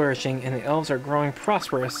is flourishing, and the elves are growing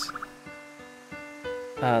prosperous.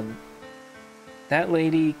 That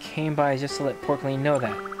lady came by just to let Porklean know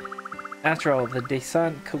that. After all, the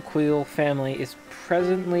Descent Coquille family is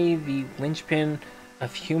presently the linchpin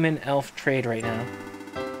of human-elf trade right now.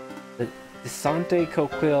 The Descente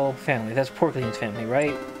Coquille family, that's Porklean's family,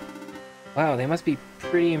 right? Wow, they must be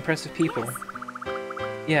pretty impressive people.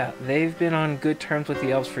 Yeah, they've been on good terms with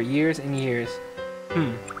the elves for years and years.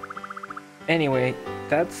 Anyway,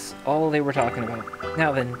 that's all they were talking about.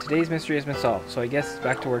 Now then, today's mystery has been solved, so I guess it's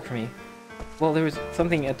back to work for me. Well, there was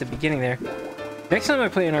something at the beginning there. Next time I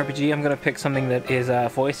play an RPG, I'm going to pick something that is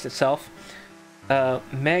voiced itself.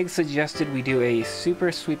 Meg suggested we do a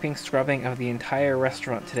super sweeping scrubbing of the entire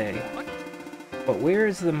restaurant today. But where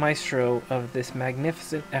is the maestro of this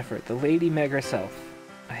magnificent effort, the Lady Meg herself?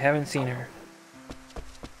 I haven't seen her.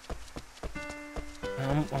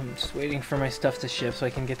 I'm just waiting for my stuff to ship so I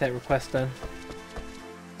can get that request done.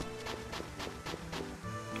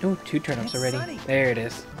 Oh, 2 turnips already. There it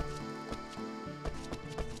is.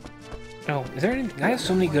 Oh, is there any... I have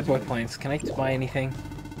so many good boy points. Can I buy anything?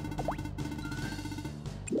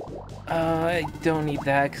 I don't need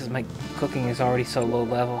that because my cooking is already so low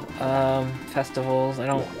level. Festivals, I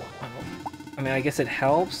mean, I guess it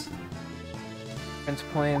helps. Prince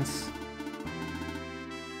points.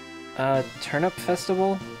 Turnip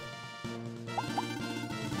Festival?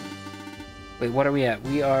 Wait, what are we at?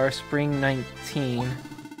 We are Spring 19.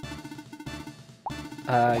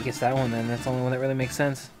 I guess that one then. That's the only one that really makes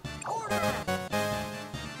sense.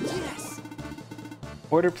 Yes.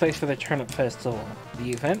 Order placed for the Turnip Festival.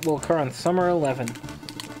 The event will occur on Summer 11.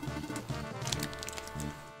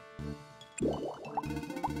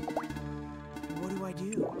 What do I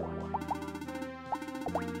do?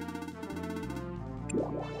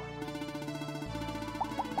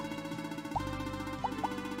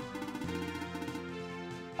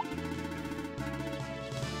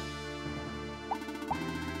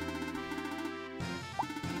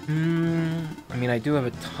 I mean, I do have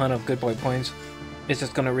a ton of good boy points. It's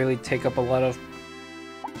just gonna really take up a lot of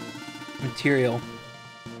material.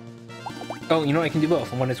 Oh, you know, I can do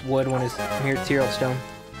both. One is wood, one is material stone.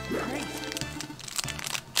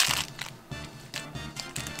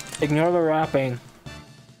 Ignore the wrapping.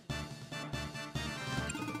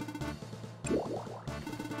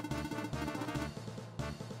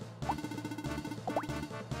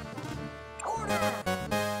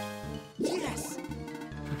 Yes.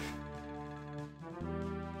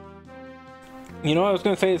 You know, I was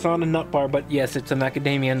gonna say it's not a nut bar, but yes, it's a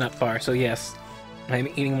macadamia nut bar, so yes. I'm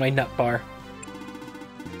eating my nut bar.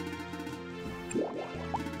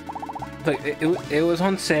 Look, it was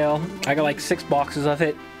on sale. I got like 6 boxes of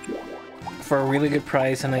it for a really good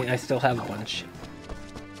price, and I still have a bunch.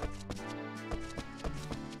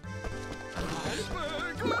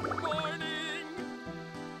 Good morning.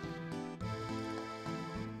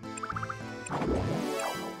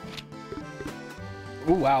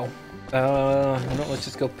 Ooh, wow. No, let's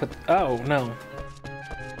just go put... Oh, no.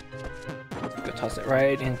 Go toss it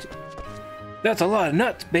right into... That's a lot of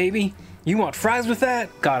nuts, baby! You want fries with that?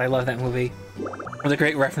 God, I love that movie. It was a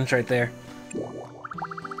great reference right there.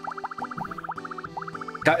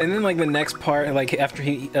 God, and then, like, the next part, like, after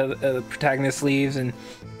the protagonist leaves and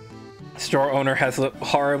store owner has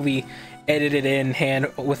horribly edited in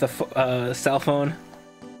hand with a cell phone.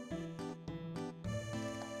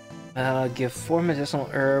 Give 4 medicinal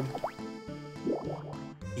herb.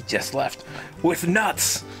 He just left with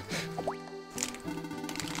nuts.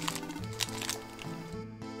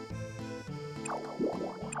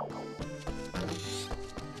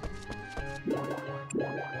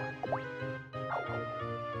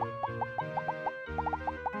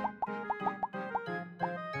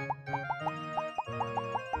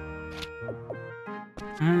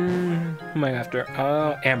 Who am I after?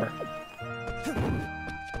 Amber.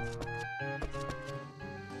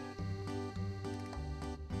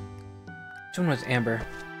 Which one was Amber?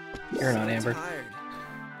 You're not Amber. Tired.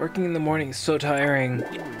 Working in the morning is so tiring.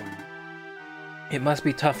 It must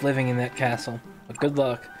be tough living in that castle. But good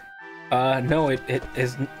luck. No, it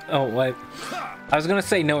is... Oh, what? I was gonna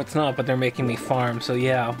say no, it's not, but they're making me farm, so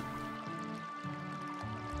yeah.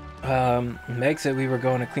 Meg said we were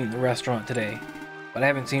going to clean the restaurant today, but I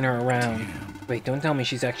haven't seen her around. Wait, don't tell me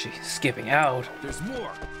she's actually skipping out. There's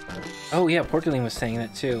more. Oh yeah, Portaline was saying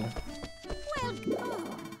that too.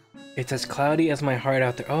 It's as cloudy as my heart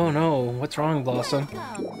out there. Oh no, what's wrong, Blossom?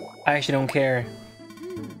 I actually don't care.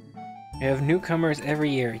 We have newcomers every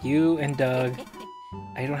year, you and Doug.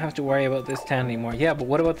 I don't have to worry about this town anymore. Yeah, but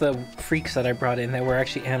what about the freaks that I brought in that were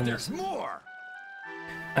actually animals? There's more.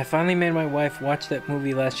 I finally made my wife watch that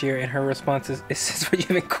movie last year, and her response is this what you've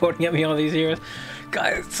been quoting at me all these years?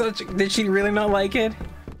 God, it's such... Did she really not like it?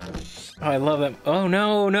 Oh, I love that. Oh,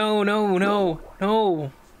 no, no, no, no,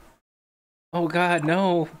 no. Oh, God,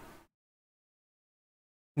 no.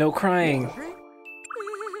 No crying.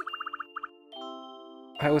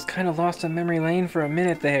 I was kind of lost on memory lane for a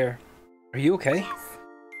minute there. Are you okay?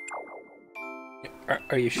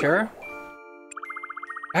 Are you sure?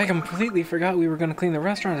 I completely forgot we were going to clean the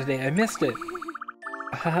restaurant today. I missed it.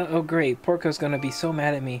 Oh great, Porco's going to be so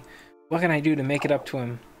mad at me. What can I do to make it up to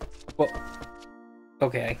him? Well,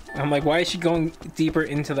 okay. I'm like, why is she going deeper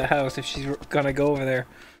into the house if she's going to go over there?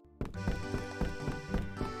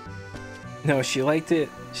 No, she liked it.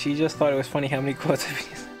 She just thought it was funny how many quotes I've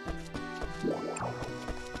used.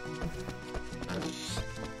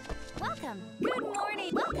 Welcome. Good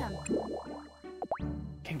morning. Welcome.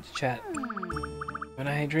 Came to chat. When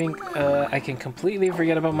I drink, I can completely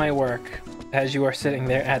forget about my work as you are sitting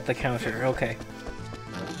there at the counter. Okay.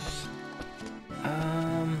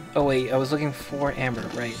 Oh wait, I was looking for Amber,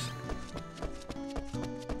 right?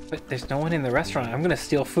 But there's no one in the restaurant. I'm gonna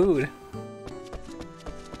steal food.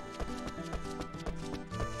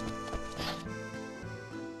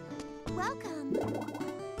 Welcome.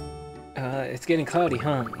 It's getting cloudy,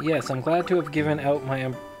 huh? Yes, I'm glad to have given out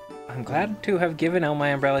my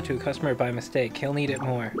umbrella to a customer by mistake. He'll need it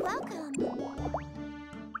more. Welcome.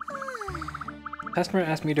 Customer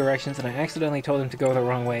asked me directions and I accidentally told him to go the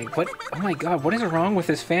wrong way. What? Oh my god, what is wrong with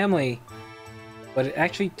his family? But it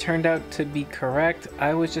actually turned out to be correct.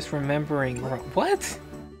 I was just remembering wrong. What?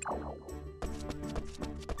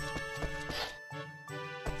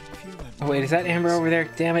 Oh, wait, is that Amber over there?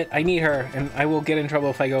 Damn it, I need her, and I will get in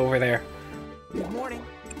trouble if I go over there. Good morning.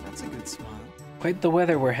 That's a good smile. Quite the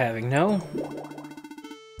weather we're having, no?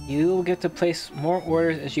 You'll get to place more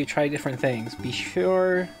orders as you try different things. Be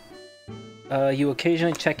sure you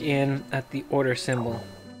occasionally check in at the order symbol.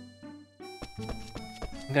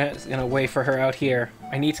 I'm gonna wait for her out here.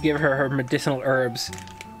 I need to give her her medicinal herbs.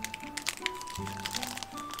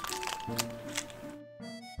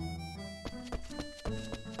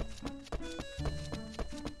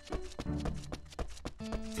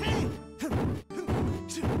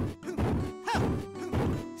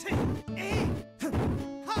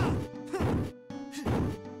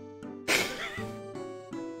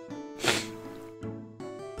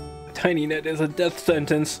 Tiny Net is a death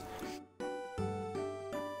sentence.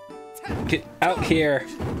 Get out here.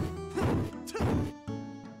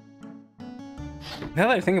 Now that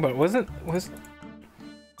I think about it,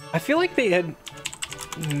 I feel like they had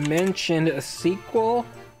mentioned a sequel?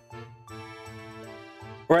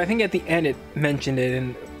 Or I think at the end it mentioned it,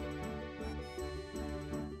 and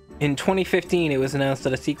in 2015 it was announced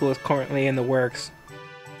that a sequel is currently in the works.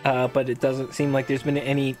 But it doesn't seem like there's been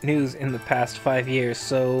any news in the past 5 years,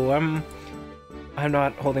 so I'm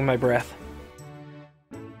not holding my breath.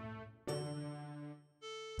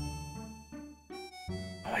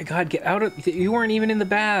 Oh my god, get out of— you weren't even in the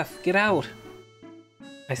bath! Get out!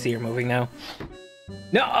 I see her moving now.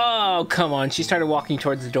 No! Oh, come on! She started walking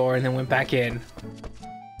towards the door and then went back in.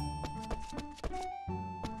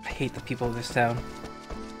 I hate the people of this town.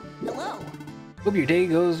 Hello. Hope your day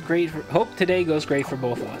goes great. Hope today goes great for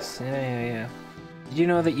both of us. Yeah. Did you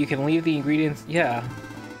know that you can leave the ingredients? Yeah.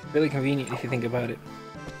 Really convenient if you think about it.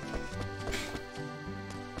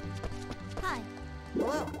 Hi.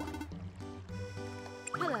 Hello.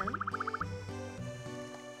 Hello.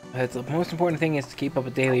 The most important thing is to keep up a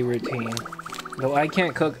daily routine. Though I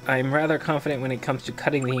can't cook, I'm rather confident when it comes to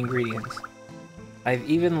cutting the ingredients. I've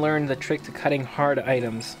even learned the trick to cutting hard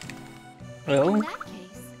items. Oh? In that case.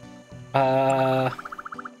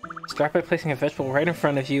 Start by placing a vegetable right in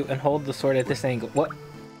front of you and hold the sword at this angle. What?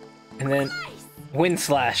 And then Nice. wind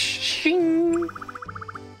slash. Shing!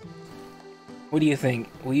 What do you think?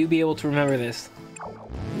 Will you be able to remember this?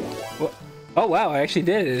 What? Oh wow, I actually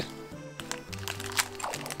did.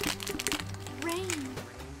 Rain.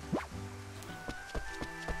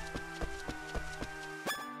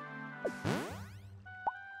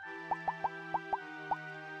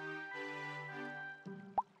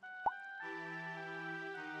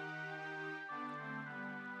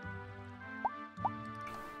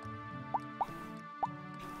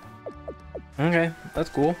 Okay, that's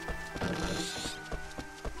cool.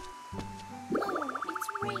 Oh, it's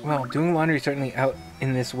raining. Well, doing laundry is certainly out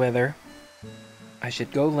in this weather. I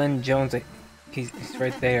should go lend Jones a— he's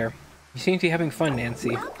right there. You seem to be having fun,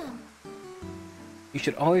 Nancy. Welcome. You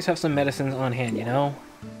should always have some medicines on hand, you know?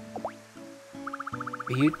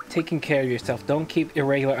 Are you taking care of yourself? Don't keep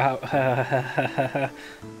irregular out.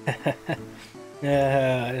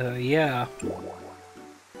 Yeah.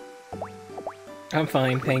 I'm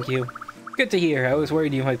fine, thank you. Good to hear. I was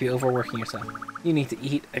worried you might be overworking yourself. You need to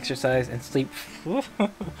eat, exercise, and sleep.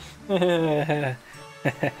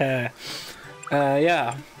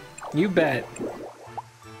 Yeah. You bet.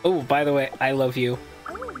 Oh, by the way, I love you.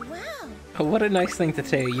 Oh, wow. Oh, what a nice thing to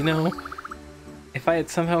say, you know? If I had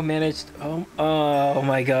somehow managed— oh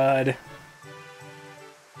my god.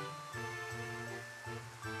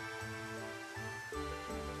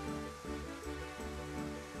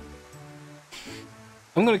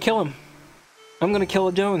 I'm gonna kill him. I'm gonna kill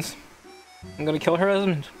Jones. I'm gonna kill her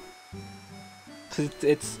husband.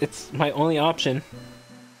 It's my only option.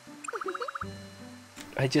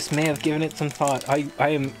 I just may have given it some thought. I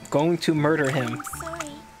am going to murder him. I'm sorry.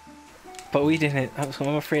 But we didn't, so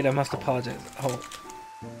I'm afraid I must apologize. Oh.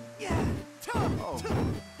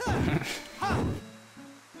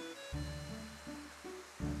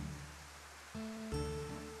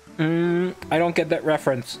 I don't get that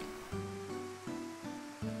reference.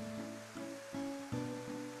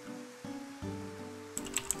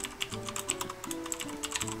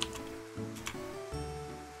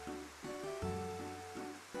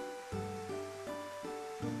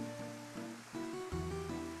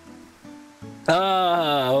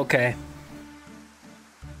 Okay.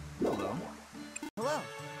 Hello. Hello.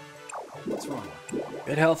 What's wrong?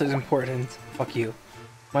 Good health is important. Fuck you.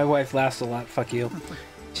 My wife laughs a lot. Fuck you.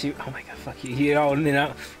 She— oh my god, fuck you. You know,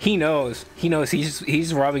 he knows. He knows.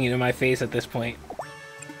 He's rubbing it in my face at this point.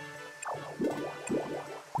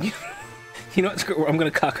 You know what? I'm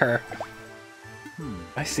gonna cuck her.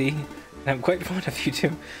 I see. And I'm quite fond of you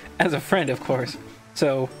two. As a friend, of course.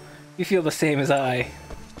 So, you feel the same as I.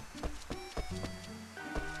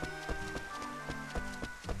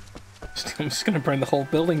 I'm just gonna burn the whole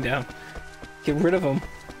building down. Get rid of them.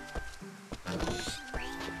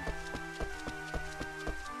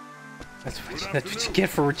 That's what you get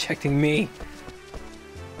for rejecting me.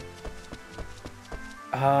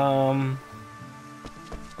 I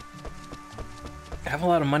have a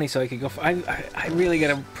lot of money, so I could go. I really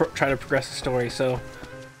gotta try to progress the story. So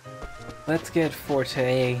let's get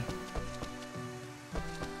Forte.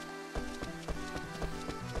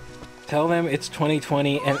 Tell them it's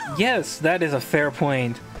 2020, and yes, that is a fair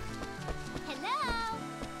point.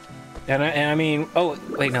 Hello. And I mean, oh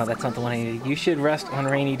wait, no, that's not the one I needed. You should rest on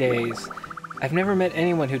rainy days. I've never met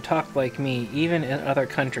anyone who talked like me, even in other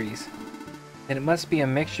countries. And it must be a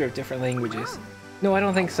mixture of different languages. No, I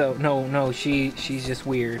don't think so. No, she's just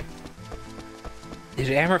weird.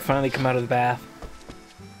 Did Amber finally come out of the bath?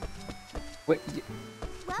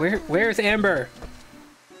 Where's Amber?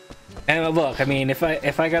 And look, I mean, if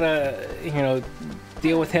I gotta, you know,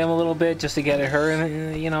 deal with him a little bit just to get at her,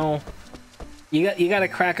 you know, you gotta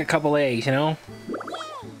crack a couple eggs, you know.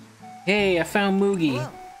 Hey, I found Moogie.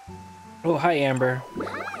 Hello. Oh, hi, Amber.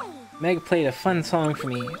 Hi. Meg played a fun song for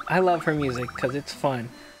me. I love her music because it's fun.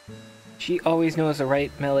 She always knows the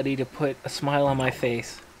right melody to put a smile on my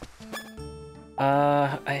face.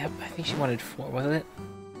 I think she wanted 4, wasn't it?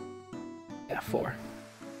 Yeah, 4.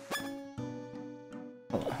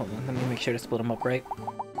 Hold on, let me make sure to split them up right.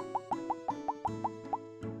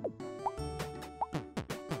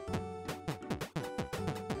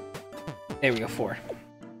 There we go, 4.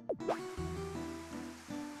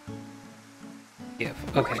 Give.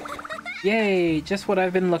 Okay. Yay! Just what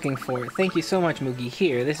I've been looking for. Thank you so much, Moogie.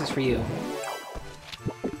 Here, this is for you.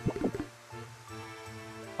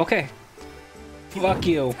 Okay. Fuck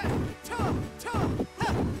you.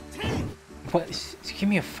 What? Just give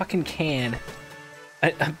me a fucking can.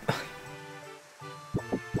 I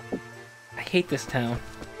hate this town.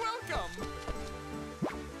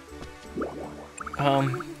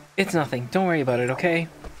 Welcome. It's nothing. Don't worry about it, okay?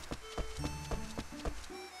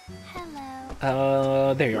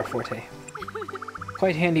 Hello. There you are, Forte.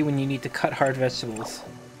 Quite handy when you need to cut hard vegetables.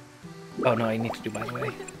 Oh no, I need to do, by the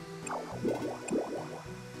way.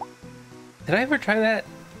 Did I ever try that?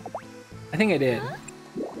 I think I did.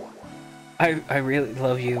 I really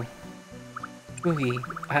love you. Moogie,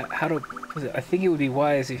 I think it would be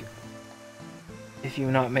wise if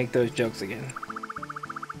you not make those jokes again.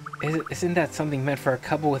 Isn't that something meant for a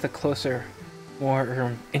couple with a closer,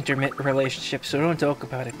 more intimate relationship? So don't joke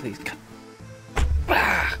about it, please.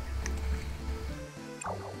 Ah!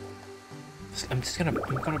 I'm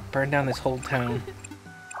gonna burn down this whole town.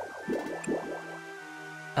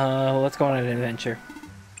 Let's go on an adventure.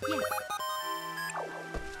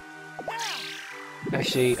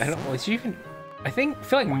 Actually, I don't know. Is she even? I feel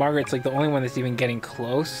like Margaret's like the only one that's even getting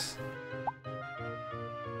close.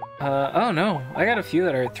 Oh no, I got a few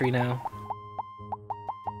that are at 3 now.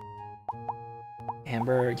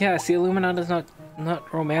 Amber, yeah, see, Illuminata's not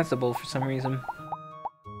romanceable for some reason.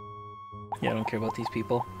 Yeah, I don't care about these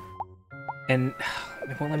people. And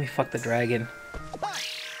it won't let me fuck the dragon.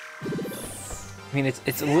 I mean,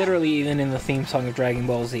 it's literally even in the theme song of Dragon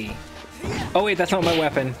Ball Z. Oh wait, that's not my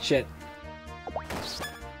weapon. Shit.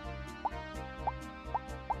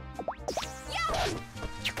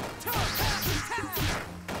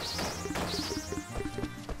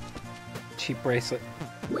 Cheap bracelet.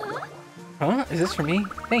 Huh? Is this for me?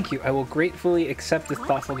 Thank you. I will gratefully accept this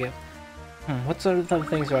thoughtful gift. What sort of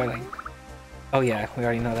things do I like? Oh yeah, we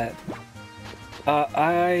already know that.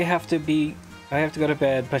 I have to go to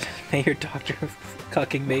bed, but may your doctor of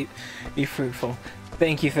cucking mate be fruitful.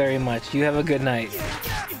 Thank you very much. You have a good night.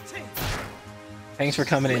 Thanks for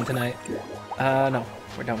coming in tonight. No,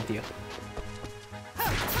 we're done with you.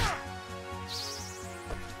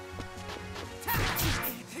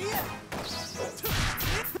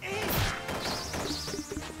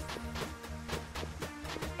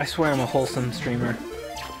 I swear I'm a wholesome streamer.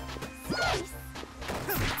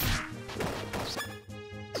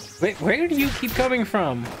 Wait, where do you keep coming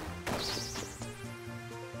from?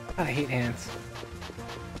 God, I hate ants.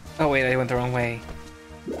 Oh wait, I went the wrong way.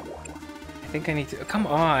 I think I need to... Come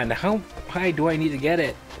on, how high do I need to get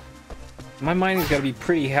it? My mining's gotta be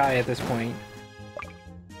pretty high at this point.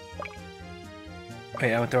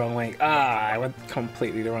 Wait, I went the wrong way. Ah, I went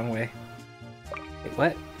completely the wrong way. Wait,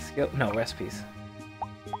 what? Skill? No, recipes.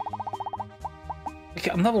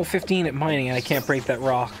 Okay, I'm level 15 at mining and I can't break that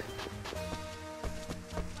rock.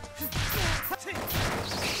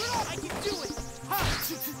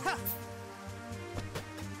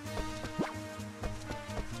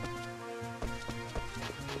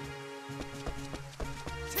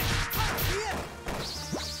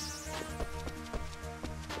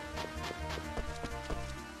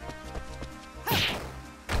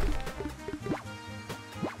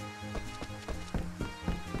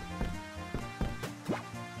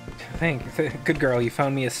 Thank you. Good girl, you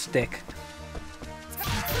found me a stick.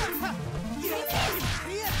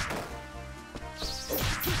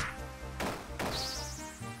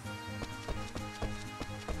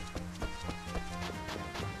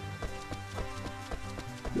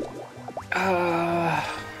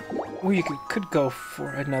 We could go for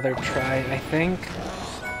another try, I think.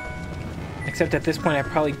 Except at this point, I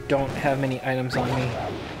probably don't have many items on me.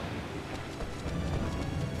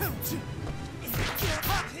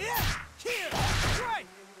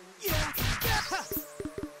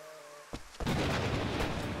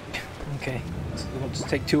 Okay, so we'll just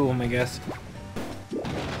take 2 of them, I guess.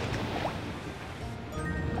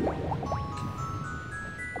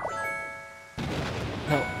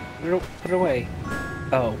 No, put it away.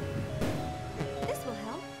 Oh. This will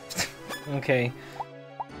help. Okay.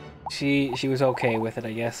 She was okay with it,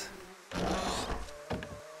 I guess.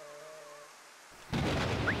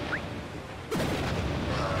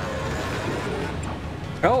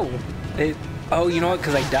 Oh, you know what?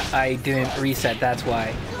 Because I didn't reset. That's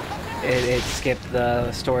why it skipped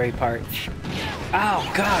the story part.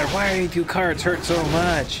 Oh God! Why are you 2 cards hurt so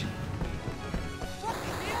much?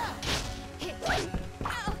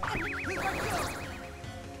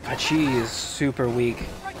 God, she is super weak.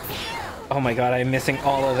 Oh my God! I'm missing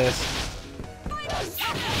all of this.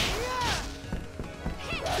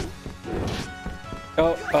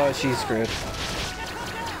 Oh, she's screwed.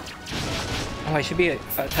 Oh, I should be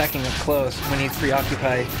attacking up close when he's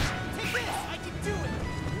preoccupied.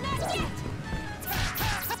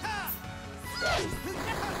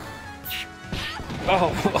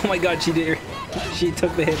 Oh my God, she did. She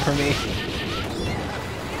took the hit from me.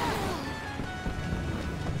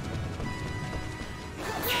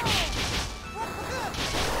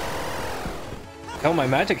 Oh, my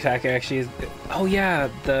magic attack actually is... Oh yeah,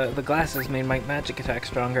 the glasses made my magic attack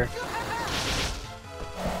stronger.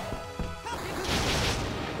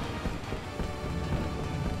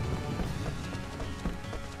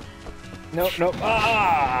 Nope.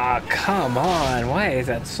 Ah, come on. Why is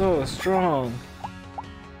that so strong?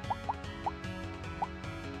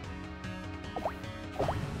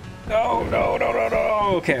 No.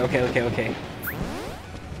 Okay.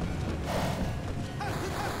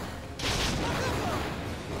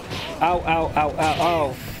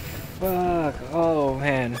 Ow. Fuck. Oh,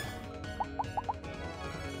 man.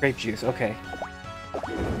 Grape juice. Okay.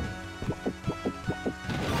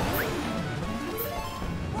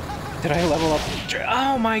 Did I level up?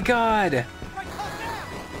 Oh my God!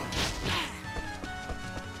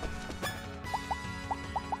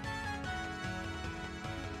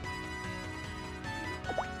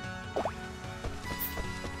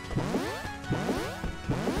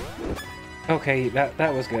 Okay,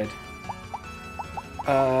 that was good.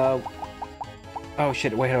 Oh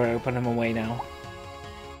shit, wait, I put him away now.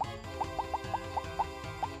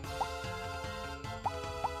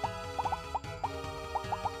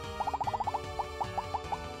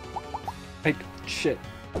 Like, shit.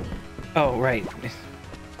 Oh, right.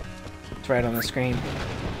 It's right on the screen.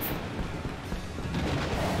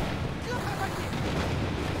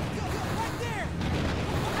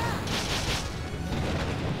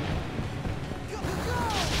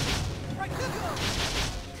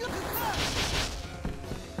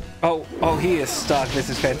 Oh, he is stuck. This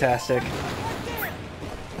is fantastic.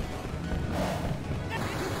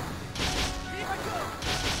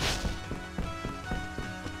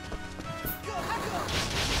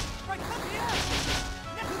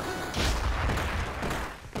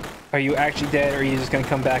 Are you actually dead, or are you just gonna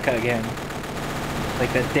come back again?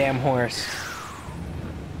 Like that damn horse.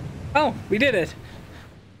 Oh, we did it!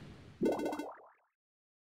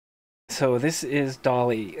 So this is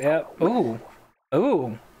Dolly. Ooh.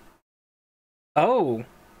 Ooh. Oh.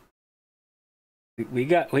 We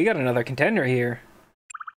got another contender here.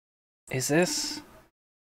 Is this?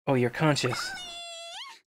 Oh, you're conscious.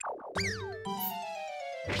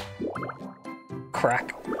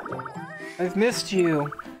 Crack. I've missed you.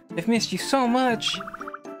 I've missed you so much.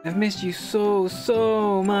 I've missed you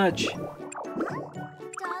so much.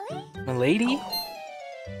 Dolly? Milady?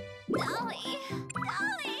 Dolly?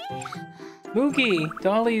 Mookie!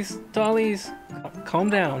 Dolly's... Calm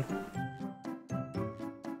down.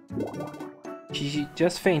 She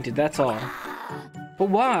just fainted, that's all. But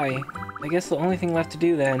why? I guess the only thing left to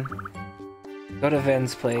do then... Go to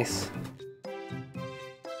Ven's place.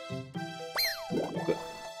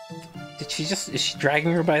 Is she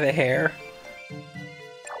dragging her by the hair?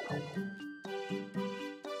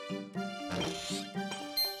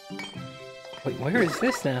 Wait, where is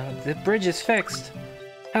this now? The bridge is fixed.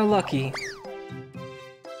 How lucky.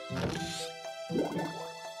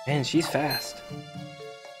 Man, she's fast.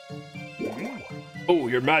 Oh,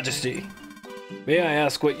 your majesty. May I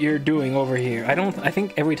ask what you're doing over here? I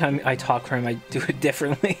think every time I talk for him, I do it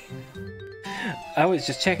differently. I was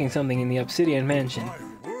just checking something in the Obsidian Mansion.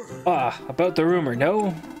 Ah, about the rumor,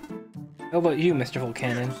 no? How about you, Mr.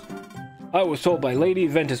 Volcanon? I was told by Lady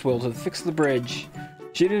Ventuswill to fix the bridge.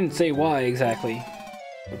 She didn't say why exactly.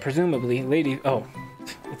 But presumably, Oh,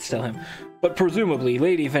 it's still him. But presumably,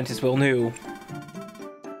 Lady Ventuswill knew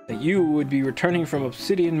that you would be returning from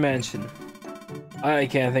Obsidian Mansion. I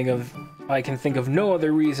can think of no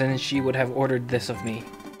other reason she would have ordered this of me.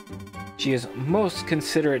 She is a most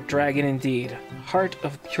considerate dragon indeed. Heart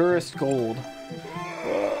of purest gold.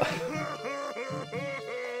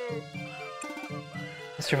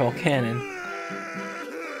 Mr. Volcanon.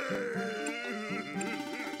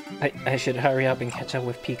 I should hurry up and catch up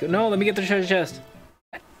with Pico. No, let me get the treasure chest!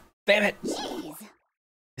 Damn it! Jeez.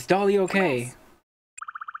 Is Dolly okay?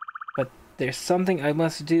 But there's something I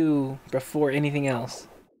must do before anything else.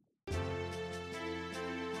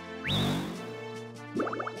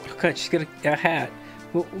 Oh god, she's got a hat.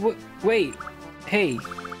 Wait! Hey!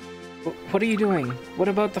 What are you doing? What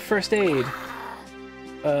about the first aid?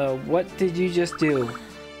 What did you just do?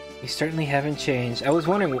 You certainly haven't changed. I was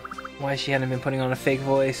wondering why she hadn't been putting on a fake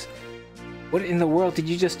voice. What in the world did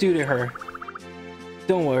you just do to her?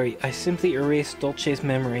 Don't worry, I simply erased Dolce's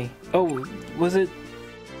memory. Oh, was it...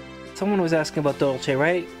 Someone was asking about Dolce,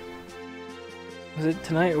 right? Was it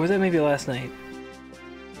tonight, or was that maybe last night?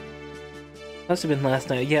 Must have been last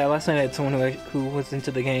night. Yeah, last night I had someone who was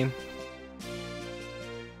into the game.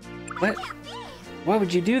 What? Why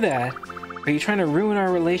would you do that? Are you trying to ruin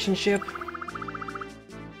our relationship?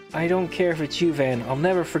 I don't care if it's you, Van. I'll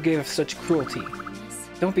never forgive such cruelty.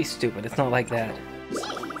 Don't be stupid. It's not like that.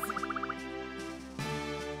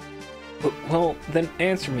 Well, then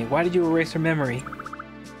answer me. Why did you erase her memory?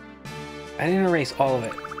 I didn't erase all of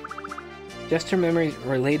it. Just her memories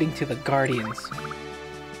relating to the Guardians.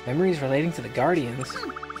 Memories relating to the Guardians?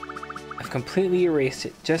 I've completely erased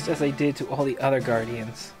it, just as I did to all the other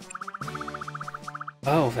Guardians.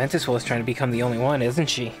 Oh, Ventuswill is trying to become the only one, isn't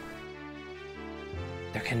she?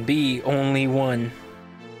 There can be only one.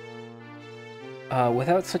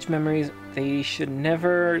 Without such memories, they should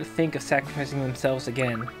never think of sacrificing themselves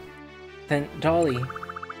again. Then Dolly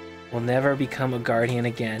will never become a guardian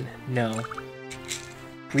again. No.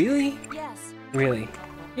 Really? Yes. Really.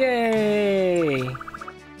 Yay!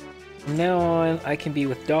 From now on, I can be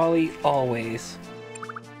with Dolly always.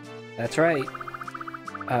 That's right.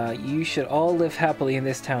 You should all live happily in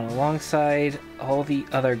this town alongside all the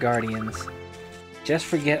other guardians. Just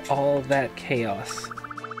forget all that chaos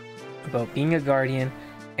about being a guardian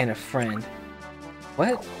and a friend.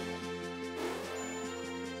 What?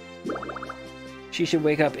 She should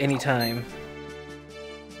wake up anytime.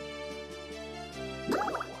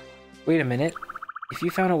 Wait a minute. If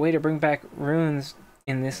you found a way to bring back runes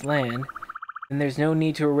in this land, then there's no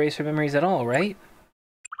need to erase her memories at all, right?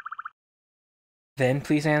 Then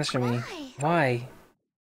please answer me. Why?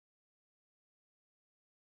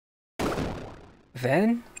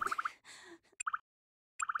 Then?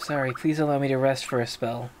 Sorry, please allow me to rest for a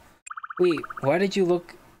spell. Wait, why did you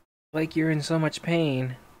look like you're in so much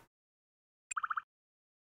pain?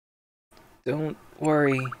 Don't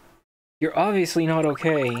worry. You're obviously not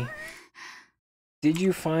okay. Did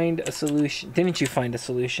you find a solution? Didn't you find a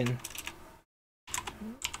solution? That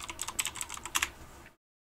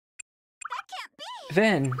can't be.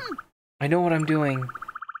 Ven, I know what I'm doing.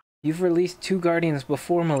 You've released 2 guardians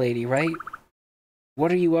before, milady, right?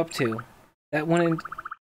 What are you up to? That wouldn't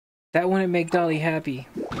make Dolly happy.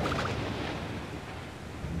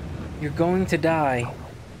 You're going to die.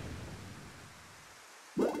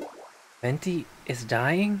 Venti is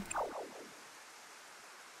dying?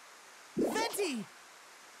 Venti!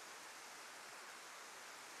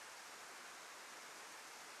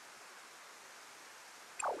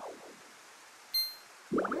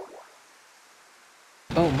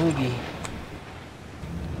 Oh, Moogie.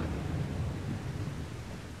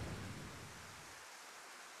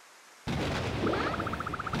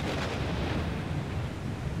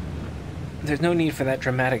 There's no need for that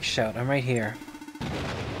dramatic shout. I'm right here.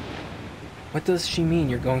 What does she mean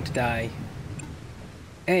you're going to die?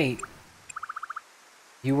 Hey!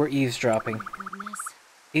 You were eavesdropping. Goodness.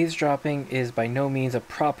 Eavesdropping is by no means a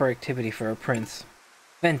proper activity for a prince.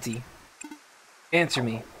 Venti, answer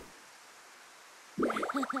me.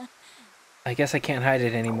 I guess I can't hide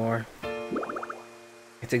it anymore.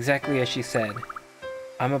 It's exactly as she said.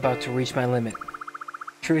 I'm about to reach my limit.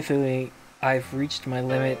 Truthfully, I've reached my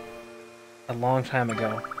limit a long time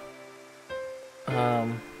ago.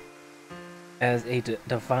 As a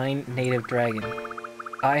divine native dragon.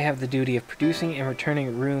 I have the duty of producing and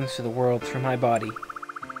returning runes to the world through my body.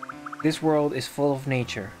 This world is full of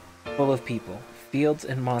nature, full of people, fields,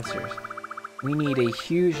 and monsters. We need a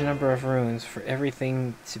huge number of runes for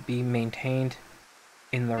everything to be maintained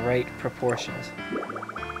in the right proportions.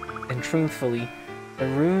 And truthfully, the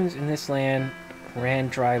runes in this land ran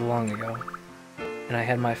dry long ago, and I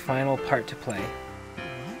had my final part to play.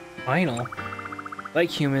 Final?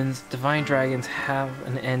 Like humans, divine dragons have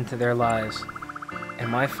an end to their lives, and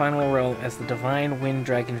my final role as the divine wind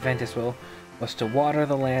dragon Ventuswill was to water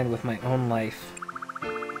the land with my own life.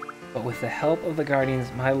 But with the help of the Guardians,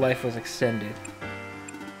 my life was extended.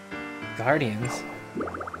 Guardians?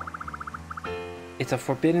 It's a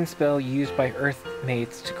forbidden spell used by Earth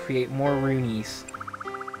mates to create more runies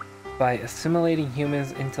by assimilating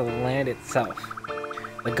humans into the land itself.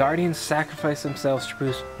 The Guardians sacrifice themselves to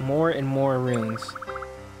produce more and more runes.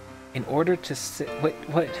 In order to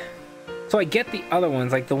what? So I get the other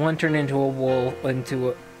ones, like the one turned into a wolf,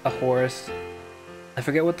 into a horse. I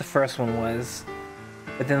forget what the first one was.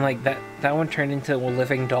 But then like that one turned into a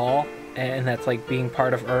living doll, and that's like being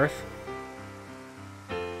part of Earth.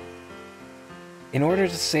 In order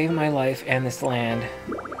to save my life and this land,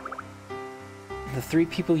 the 3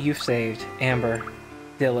 people you've saved, Amber,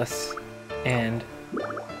 Dillis, and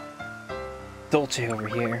Dolce over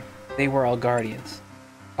here, they were all Guardians.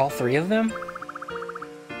 All 3 of them?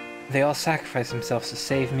 They all sacrificed themselves to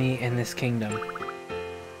save me and this kingdom.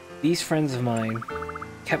 These friends of mine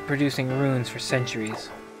kept producing runes for centuries.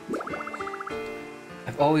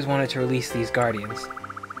 I've always wanted to release these Guardians,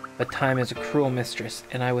 but time is a cruel mistress,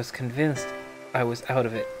 and I was convinced I was out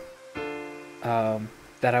of it.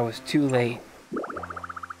 That I was too late.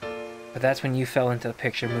 But that's when you fell into the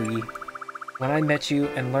picture, Moogie. When I met you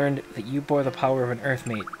and learned that you bore the power of an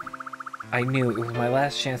Earthmate, I knew it was my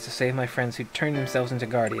last chance to save my friends who turned themselves into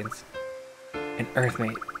Guardians. An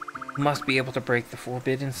Earthmate must be able to break the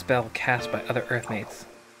forbidden spell cast by other Earthmates.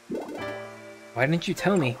 Why didn't you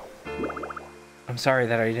tell me? I'm sorry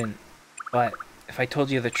that I didn't, but if I told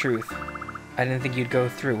you the truth, I didn't think you'd go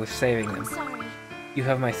through with saving them. I'm sorry. You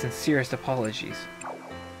have my sincerest apologies.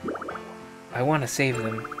 I want to save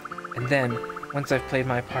them, and then, once I've played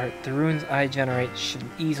my part, the runes I generate should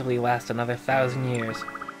easily last another 1,000 years.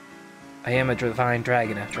 I am a divine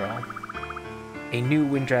dragon after all. A new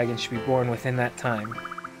wind dragon should be born within that time,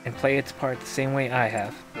 and play its part the same way I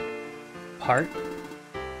have. Part?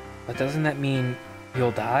 But doesn't that mean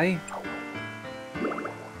you'll die?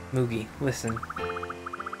 Moogie, listen.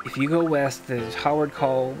 If you go west, there's Howard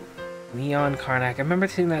called Leon Karnak. I remember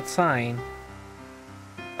seeing that sign.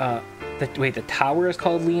 The tower is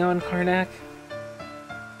called Leon Karnak?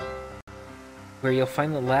 Where you'll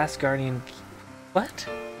find the last Guardian... What?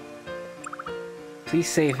 Please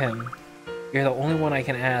save him. You're the only one I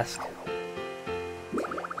can ask.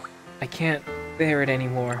 I can't bear it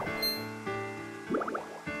anymore.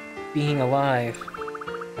 Being alive,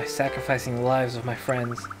 by sacrificing the lives of my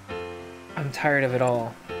friends. I'm tired of it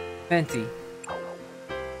all. Venti.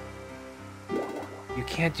 You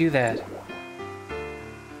can't do that.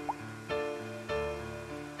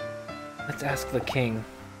 Let's ask the king.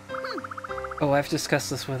 Oh, I've discussed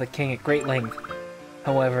this with the king at great length.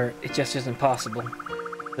 However, it just isn't possible.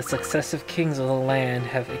 The successive kings of the land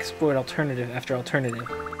have explored alternative after alternative.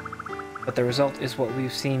 But the result is what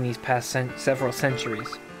we've seen these past several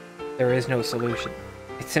centuries. There is no solution.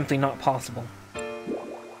 It's simply not possible.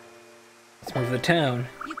 Let's move the town.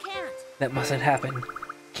 You can't. That mustn't happen.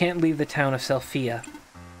 Can't leave the town of Selphia.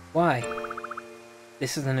 Why?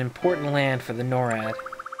 This is an important land for the NORAD.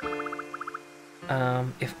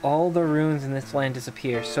 If all the runes in this land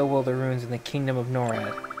disappear, so will the runes in the kingdom of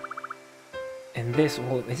NORAD. And this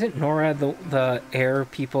will... Isn't NORAD the air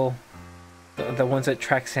people? The ones that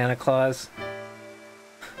track Santa Claus?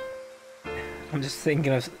 I'm just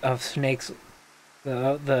thinking of Snake's...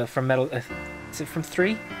 The from Metal... is it from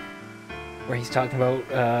 3? Where he's talking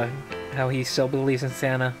about how he still believes in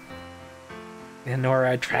Santa. And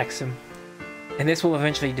NORAD tracks him. And this will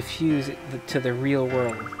eventually diffuse to the real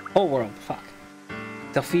world. Whole world, fuck.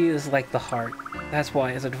 Selphia is like the heart. That's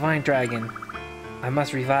why, as a divine dragon, I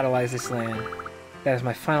must revitalize this land. That is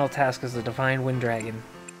my final task as a divine wind dragon.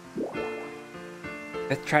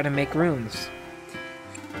 Let's try to make runes.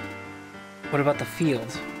 What about the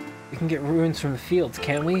fields? We can get runes from the fields,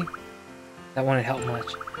 can't we? That wouldn't help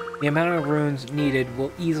much. The amount of runes needed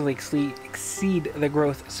will easily exceed the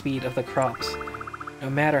growth speed of the crops. No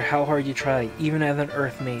matter how hard you try, even as an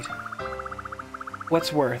earthmate.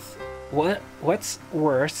 What's worse? Jeez,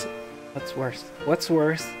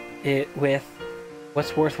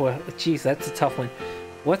 that's a tough one.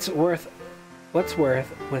 What's worth what's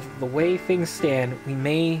worth, with the way things stand, we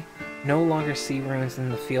may no longer see runes in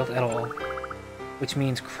the field at all, which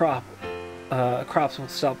means crops will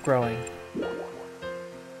stop growing.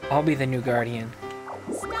 I'll be the new guardian.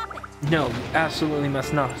 Stop it! No, you absolutely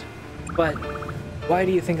must not. But why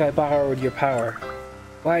do you think I borrowed your power?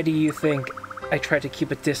 Why do you think I tried to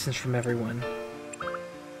keep a distance from everyone?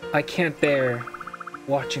 I can't bear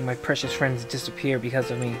watching my precious friends disappear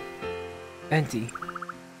because of me. Venti.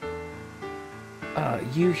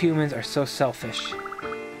 You humans are so selfish.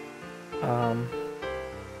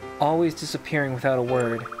 Always disappearing without a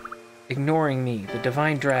word. Ignoring me, the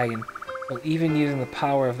divine dragon, while even using the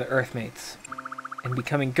power of the Earthmates. And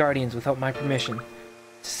becoming guardians without my permission. To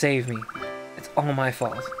save me. It's all my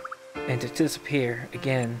fault. And to disappear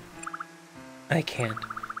again. I can't.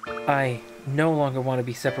 I no longer want to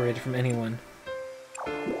be separated from anyone.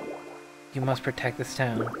 You must protect this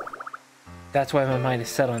town. That's why my mind is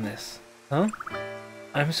set on this. Huh?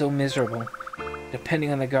 I'm so miserable,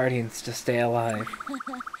 depending on the Guardians to stay alive.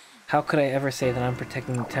 How could I ever say that I'm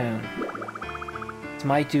protecting the town? It's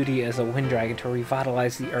my duty as a wind dragon to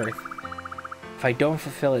revitalize the earth. If I don't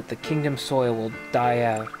fulfill it, the kingdom's soil will die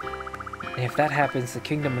out. And if that happens, the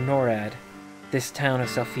kingdom of Norad, this town of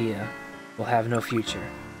Sophia, will have no future.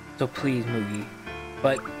 So please, Mugi.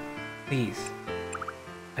 But, please.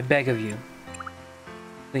 I beg of you.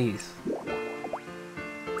 Please.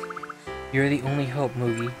 You're the only hope,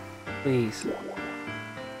 Mugi. Please.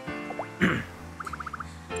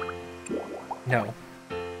 No.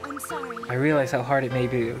 I'm sorry. I realize how hard it may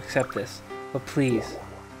be to accept this, but please.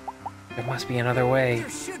 There must be another way. There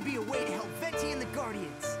should be a way to help Venti and the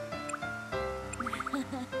Guardians.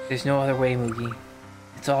 There's no other way, Mugi.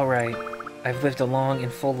 It's alright. I've lived a long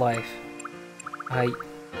and full life. I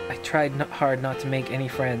tried hard not to make any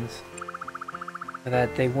friends, so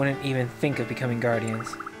that they wouldn't even think of becoming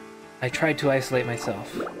guardians. I tried to isolate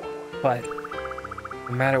myself, but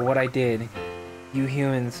no matter what I did, you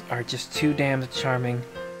humans are just too damn charming.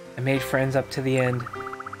 I made friends up to the end.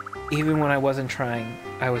 Even when I wasn't trying,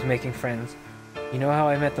 I was making friends. You know how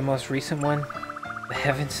I met the most recent one? The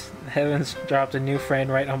heavens dropped a new friend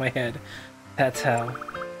right on my head. That's how.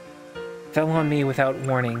 Fell on me without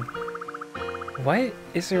warning. Why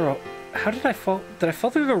is there a... How did I fall? Did I fall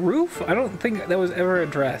through the roof? I don't think that was ever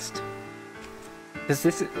addressed. Does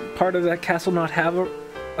this part of that castle not have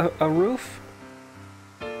a roof?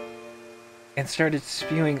 And started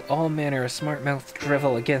spewing all manner of smart-mouthed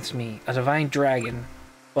drivel against me, a divine dragon.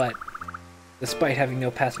 But, despite having no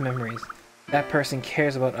past memories, that person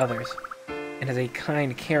cares about others, and has a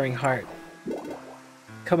kind, caring heart.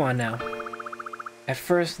 Come on now. At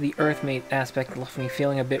first, the Earthmate aspect left me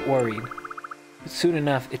feeling a bit worried, but soon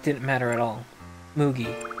enough, it didn't matter at all.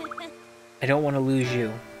 Mugi, I don't want to lose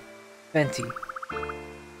you. Venti.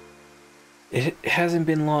 It hasn't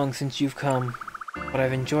been long since you've come, but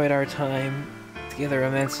I've enjoyed our time together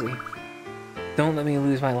immensely. Don't let me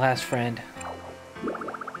lose my last friend.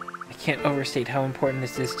 I can't overstate how important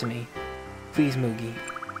this is to me. Please, Mugi.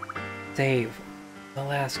 Save the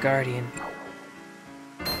last guardian.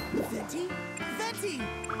 Venti? Venti!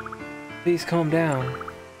 Please calm down.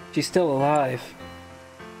 She's still alive.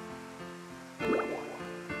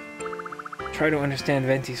 Try to understand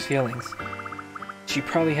Venti's feelings. She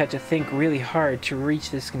probably had to think really hard to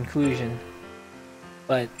reach this conclusion.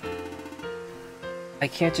 But I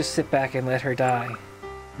can't just sit back and let her die.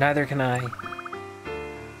 Neither can I.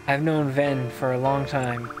 I've known Ven for a long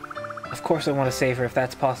time. Of course I want to save her if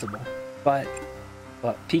that's possible. But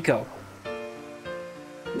Pico.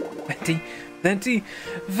 Venti!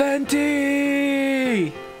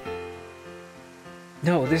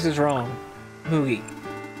 No, this is wrong. Mugi.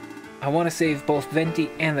 I want to save both Venti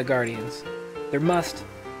and the Guardians. There must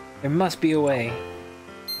be a way.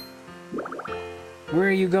 Where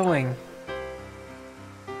are you going?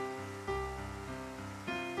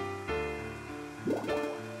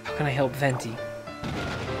 How can I help Venti?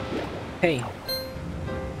 Hey.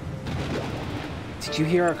 Did you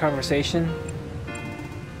hear our conversation?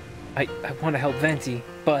 I want to help Venti,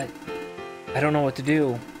 but I don't know what to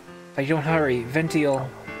do. If I don't hurry, Venti'll...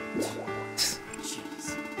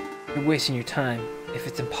 Jeez. You're wasting your time. If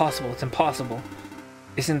it's impossible, it's impossible.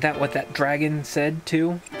 Isn't that what that dragon said,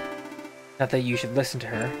 too? Not that you should listen to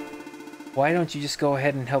her. Why don't you just go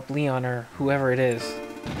ahead and help Leon or whoever it is?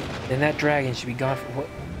 Then that dragon should be gone for what?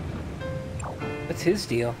 What's his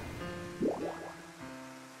deal?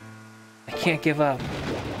 I can't give up.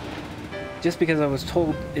 Just because I was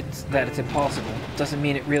told that it's impossible doesn't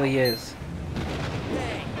mean it really is.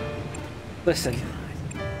 Listen.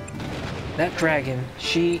 That dragon,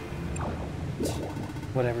 she...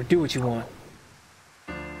 Whatever, do what you want.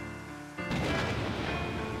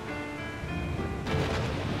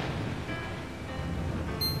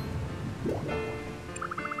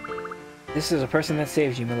 This is a person that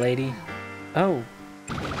saved you, milady. Oh.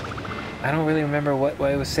 I don't really remember what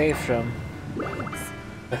I was saved from.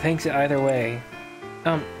 But thanks either way.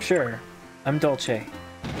 Sure. I'm Dolce.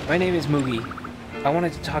 My name is Mugi. I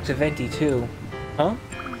wanted to talk to Venti too. Huh?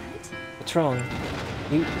 What's wrong?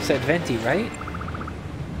 You said Venti, right?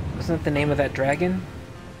 Wasn't that the name of that dragon?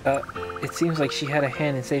 It seems like she had a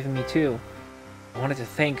hand in saving me too. I wanted to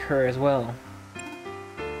thank her as well.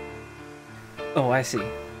 Oh, I see.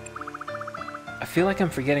 I feel like I'm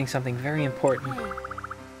forgetting something very important.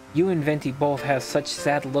 You and Venti both have such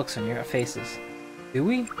sad looks on your faces. Do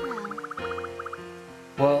we?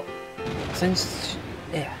 Well, since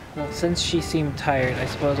she seemed tired, I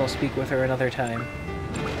suppose I'll speak with her another time.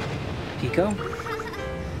 Pico?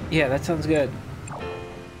 Yeah, that sounds good.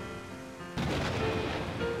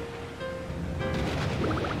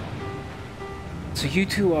 So you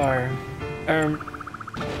two are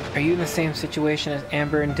you in the same situation as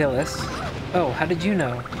Amber and Dillis? Oh, how did you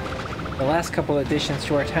know? The last couple additions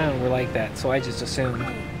to our town were like that, so I just assumed.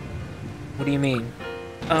 What do you mean?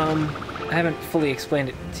 I haven't fully explained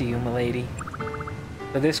it to you, milady.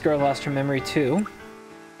 But this girl lost her memory too?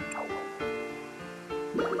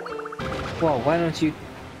 Well, why don't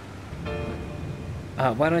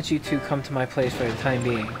you two come to my place for the time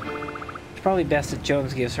being? It's probably best that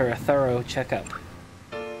Jones gives her a thorough checkup.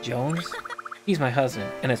 Jones? He's my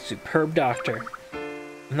husband, and a superb doctor.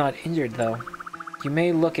 I'm not injured, though. You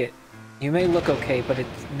may look okay, but it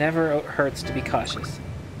never hurts to be cautious.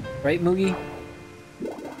 Right, Mugi?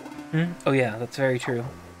 Oh yeah, that's very true.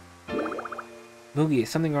 Mugi, is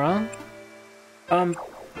something wrong?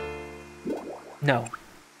 No.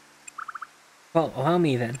 Well, allow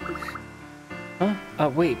me then. Huh?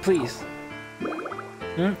 Wait, please.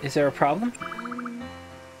 Is there a problem?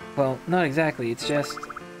 Well, not exactly, it's just...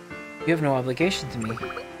 You have no obligation to me.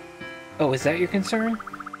 Oh, is that your concern?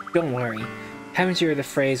 Don't worry. Haven't you heard the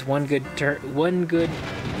phrase, one good turn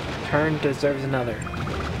deserves another?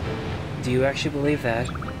 Do you actually believe that?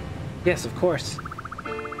 Yes, of course.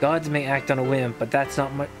 Gods may act on a whim, but that's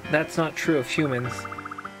not true of humans.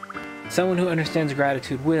 Someone who understands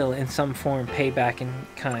gratitude will, in some form, pay back in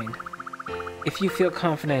kind. If you feel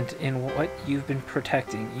confident in what you've been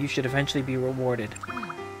protecting, you should eventually be rewarded.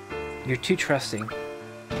 You're too trusting.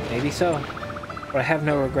 Maybe so, but I have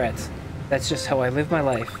no regrets. That's just how I live my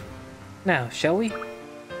life. Now, shall we?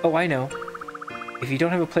 Oh, I know. If you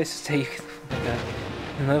don't have a place to stay, you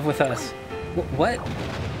can live with us. What?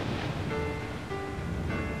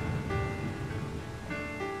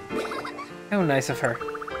 How nice of her.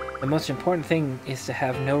 The most important thing is to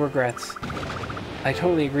have no regrets. I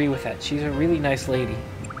totally agree with that. She's a really nice lady.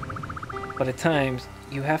 But at times,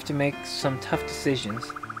 you have to make some tough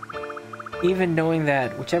decisions. Even knowing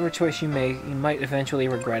that whichever choice you make, you might eventually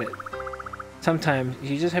regret it. Sometimes,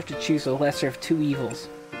 you just have to choose the lesser of two evils.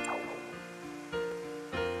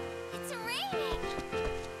 It's raining.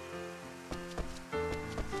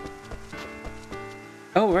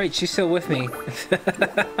 Oh, right, she's still with me.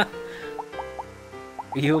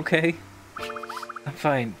 Are you okay? I'm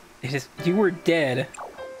fine. You were dead.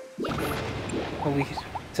 Yes. Well, we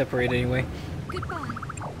separated anyway. Goodbye.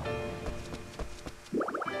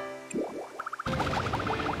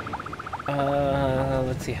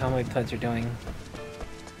 Let's see how my plants are doing.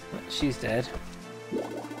 She's dead.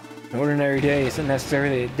 An ordinary day isn't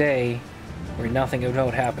necessarily a day where nothing of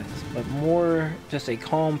note happens, but more just a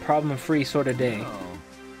calm, problem-free sort of day.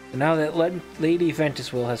 And now that Lady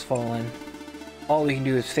Ventusville has fallen, all we can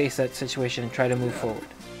do is face that situation and try to move forward.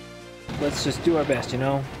 Let's just do our best, you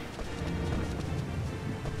know?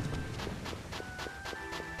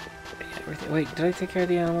 Wait, did I take care of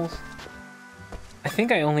the animals? I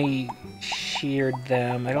think I only sheared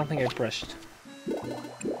them. I don't think I brushed.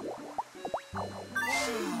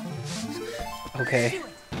 Okay.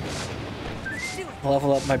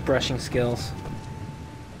 Level up my brushing skills.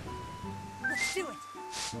 Let's do it.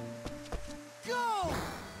 Go!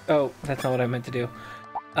 Oh, that's not what I meant to do.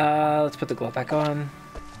 Let's put the glove back on.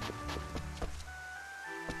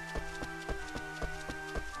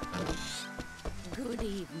 Good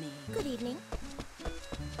evening. Good evening.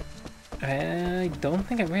 I don't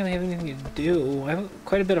think I really have anything to do. I have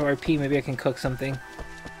quite a bit of RP. Maybe I can cook something.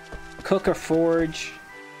 Cook or forge.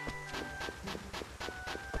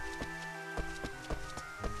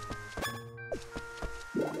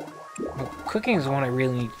 Well, cooking is the one I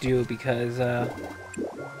really need to do because I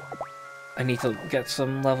need to get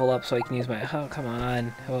some level up so I can use my... Oh, come on.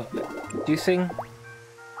 How about juicing?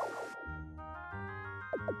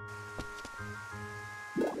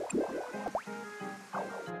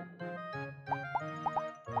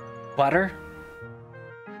 Water?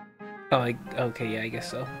 Oh, okay, yeah, I guess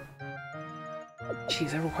so.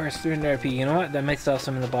 Jeez, that requires 300 RP. You know what? That might still have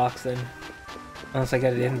some in the box then. Unless I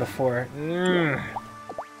got it in before.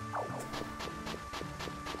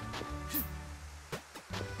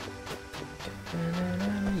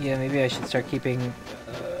 Yeah, maybe I should start keeping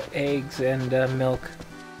eggs and milk.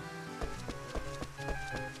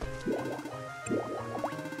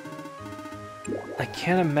 I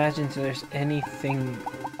can't imagine there's anything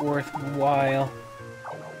worthwhile.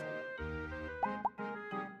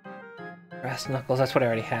 Brass knuckles, that's what I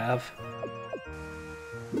already have.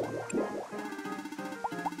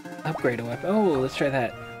 Upgrade a weapon. Oh, let's try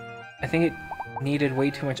that. I think it needed way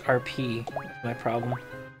too much RP. That's my problem.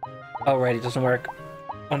 Oh, right, it doesn't work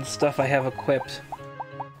on stuff I have equipped.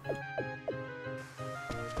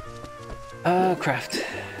 Craft.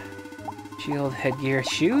 Shield, headgear,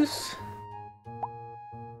 shoes?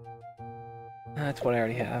 That's what I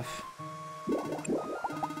already have.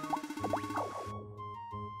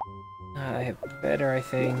 I have better, I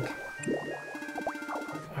think.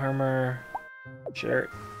 Armor. Shirt.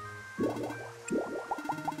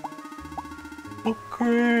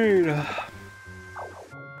 Upgrade!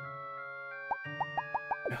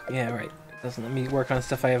 Yeah, right. It doesn't let me work on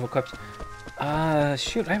stuff I have equipped.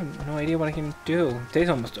 Shoot, I have no idea what I can do. Day's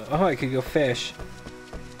almost... Oh, I could go fish.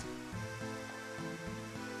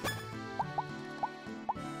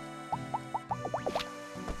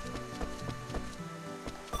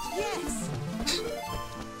 Yes!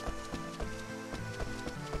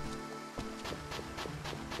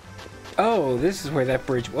 Oh, this is where that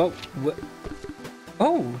bridge... Whoa, what?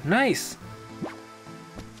 Oh, nice!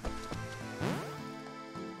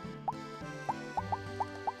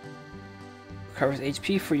 Recovers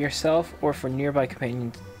HP for yourself or for nearby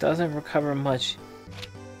companions. Doesn't recover much.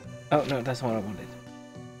 Oh, no, that's not what I wanted.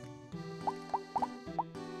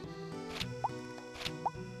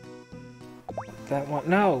 That one...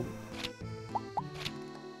 No!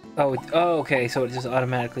 Oh, oh, okay, so it just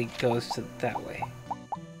automatically goes to that way.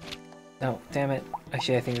 No, damn it.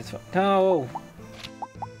 Actually, I think that's fine. No!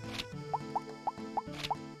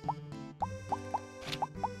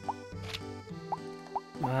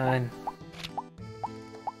 Come on.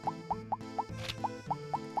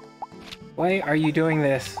 Why are you doing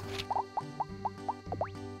this?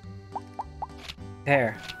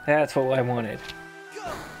 There. That's what I wanted.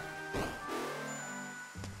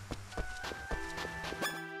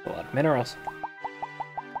 A lot of minerals.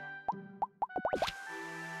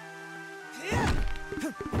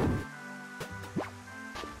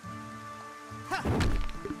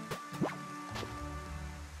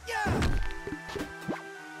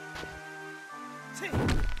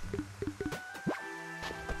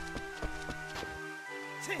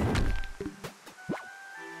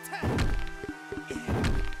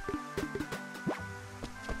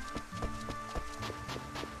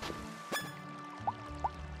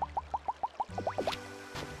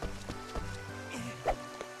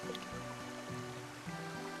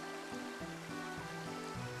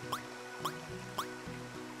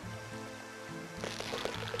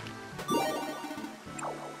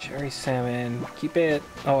 Cherry salmon. Keep it.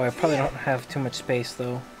 Oh, I probably don't have too much space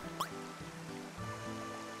though.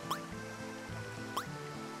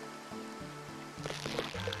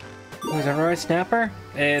 Oh, is that a snapper?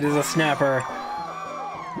 It is a snapper.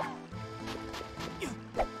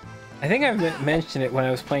 I think I mentioned it when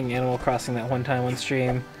I was playing Animal Crossing that one time on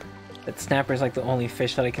stream. That snapper is like the only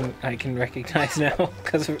fish that I can recognize now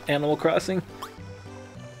because of Animal Crossing.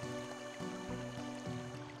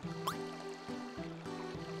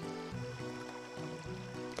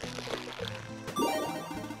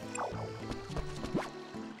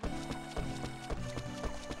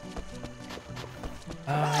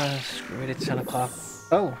 Screw it, it's 10 o'clock.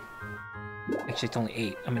 Oh! Actually, it's only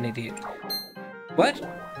 8. I'm an idiot. What?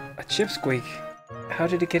 A chip squeak. How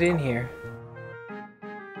did it get in here?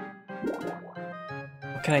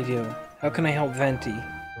 What can I do? How can I help Venti?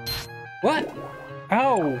 What?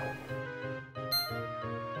 Ow!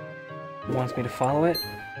 It wants me to follow it?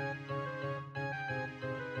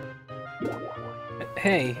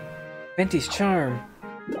 Hey! Venti's charm!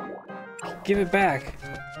 Give it back!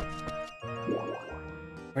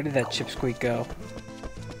 Where did that chip squeak go?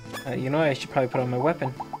 You know, I should probably put on my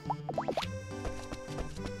weapon.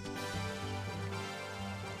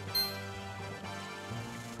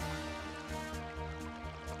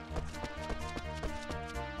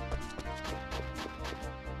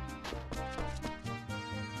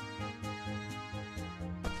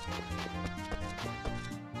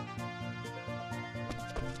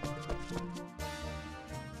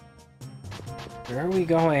 Where are we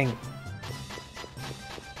going?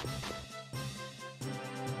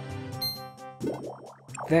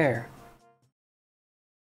 There.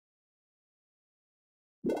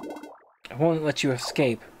 won't let you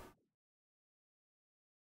escape.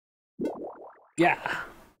 Yeah.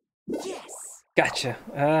 Yes. Gotcha.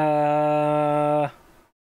 Wow.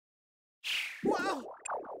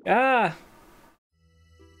 Ah!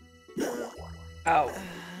 Ow.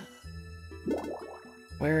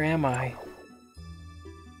 Where am I?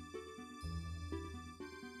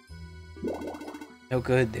 No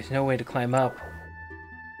good, there's no way to climb up.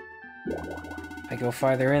 If I go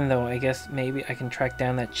farther in though, I guess maybe I can track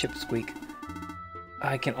down that chip squeak.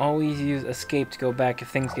 I can always use escape to go back if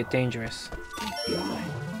things get dangerous.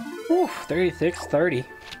 Whew, 36, 30.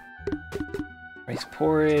 Rice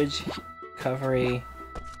porridge, recovery.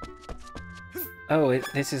 Oh,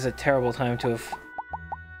 this is a terrible time to have...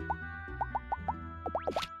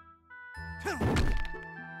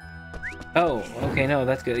 Oh, okay, no,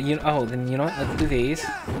 that's good. Oh, then you know what? Let's do these.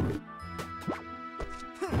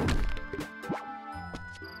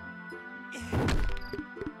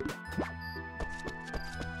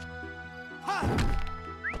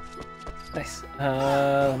 Nice.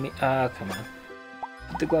 Let me, come on.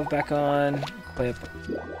 Put the glove back on. Equip.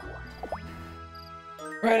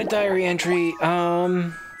 Write a diary entry.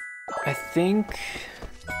 I think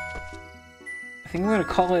I'm gonna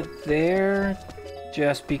call it there,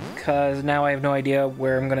 just because now I have no idea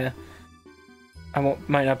where I'm gonna...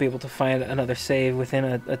 might not be able to find another save within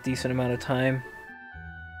a decent amount of time.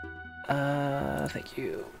 Thank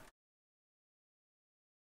you.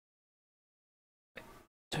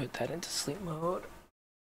 Put that into sleep mode.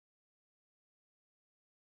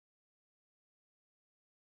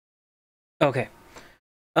 Okay.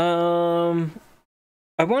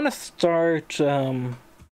 I want to start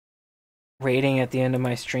rating at the end of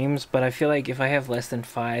my streams, but I feel like if I have less than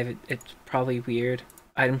 5, it's probably weird.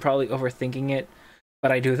 I'm probably overthinking it,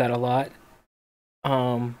 but I do that a lot.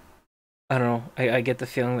 I don't know. I get the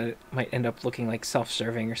feeling that it might end up looking like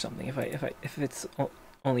self-serving or something if it's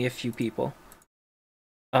only a few people.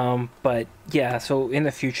 But yeah, so in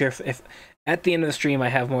the future, if at the end of the stream I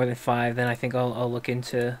have more than 5, then I think I'll look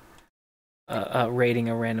into rating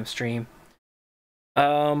a random stream.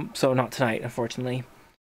 So not tonight, unfortunately.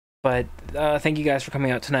 But thank you guys for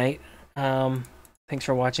coming out tonight. Thanks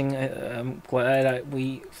for watching. I'm glad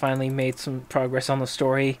we finally made some progress on the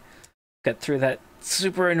story. Got through that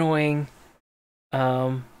super annoying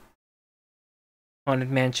haunted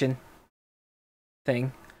mansion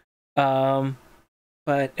thing.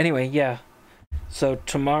 But anyway, yeah. So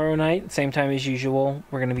tomorrow night, same time as usual,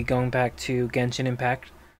 we're gonna be going back to Genshin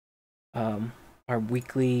Impact. Our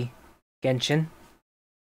weekly Genshin.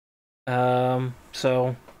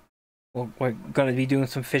 So we're gonna be doing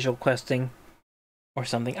some visual questing or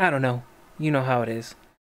something. I don't know. You know how it is.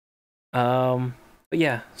 But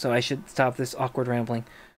yeah, so I should stop this awkward rambling.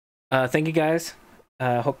 Thank you guys.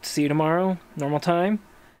 Hope to see you tomorrow, normal time.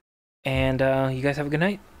 And you guys have a good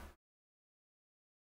night.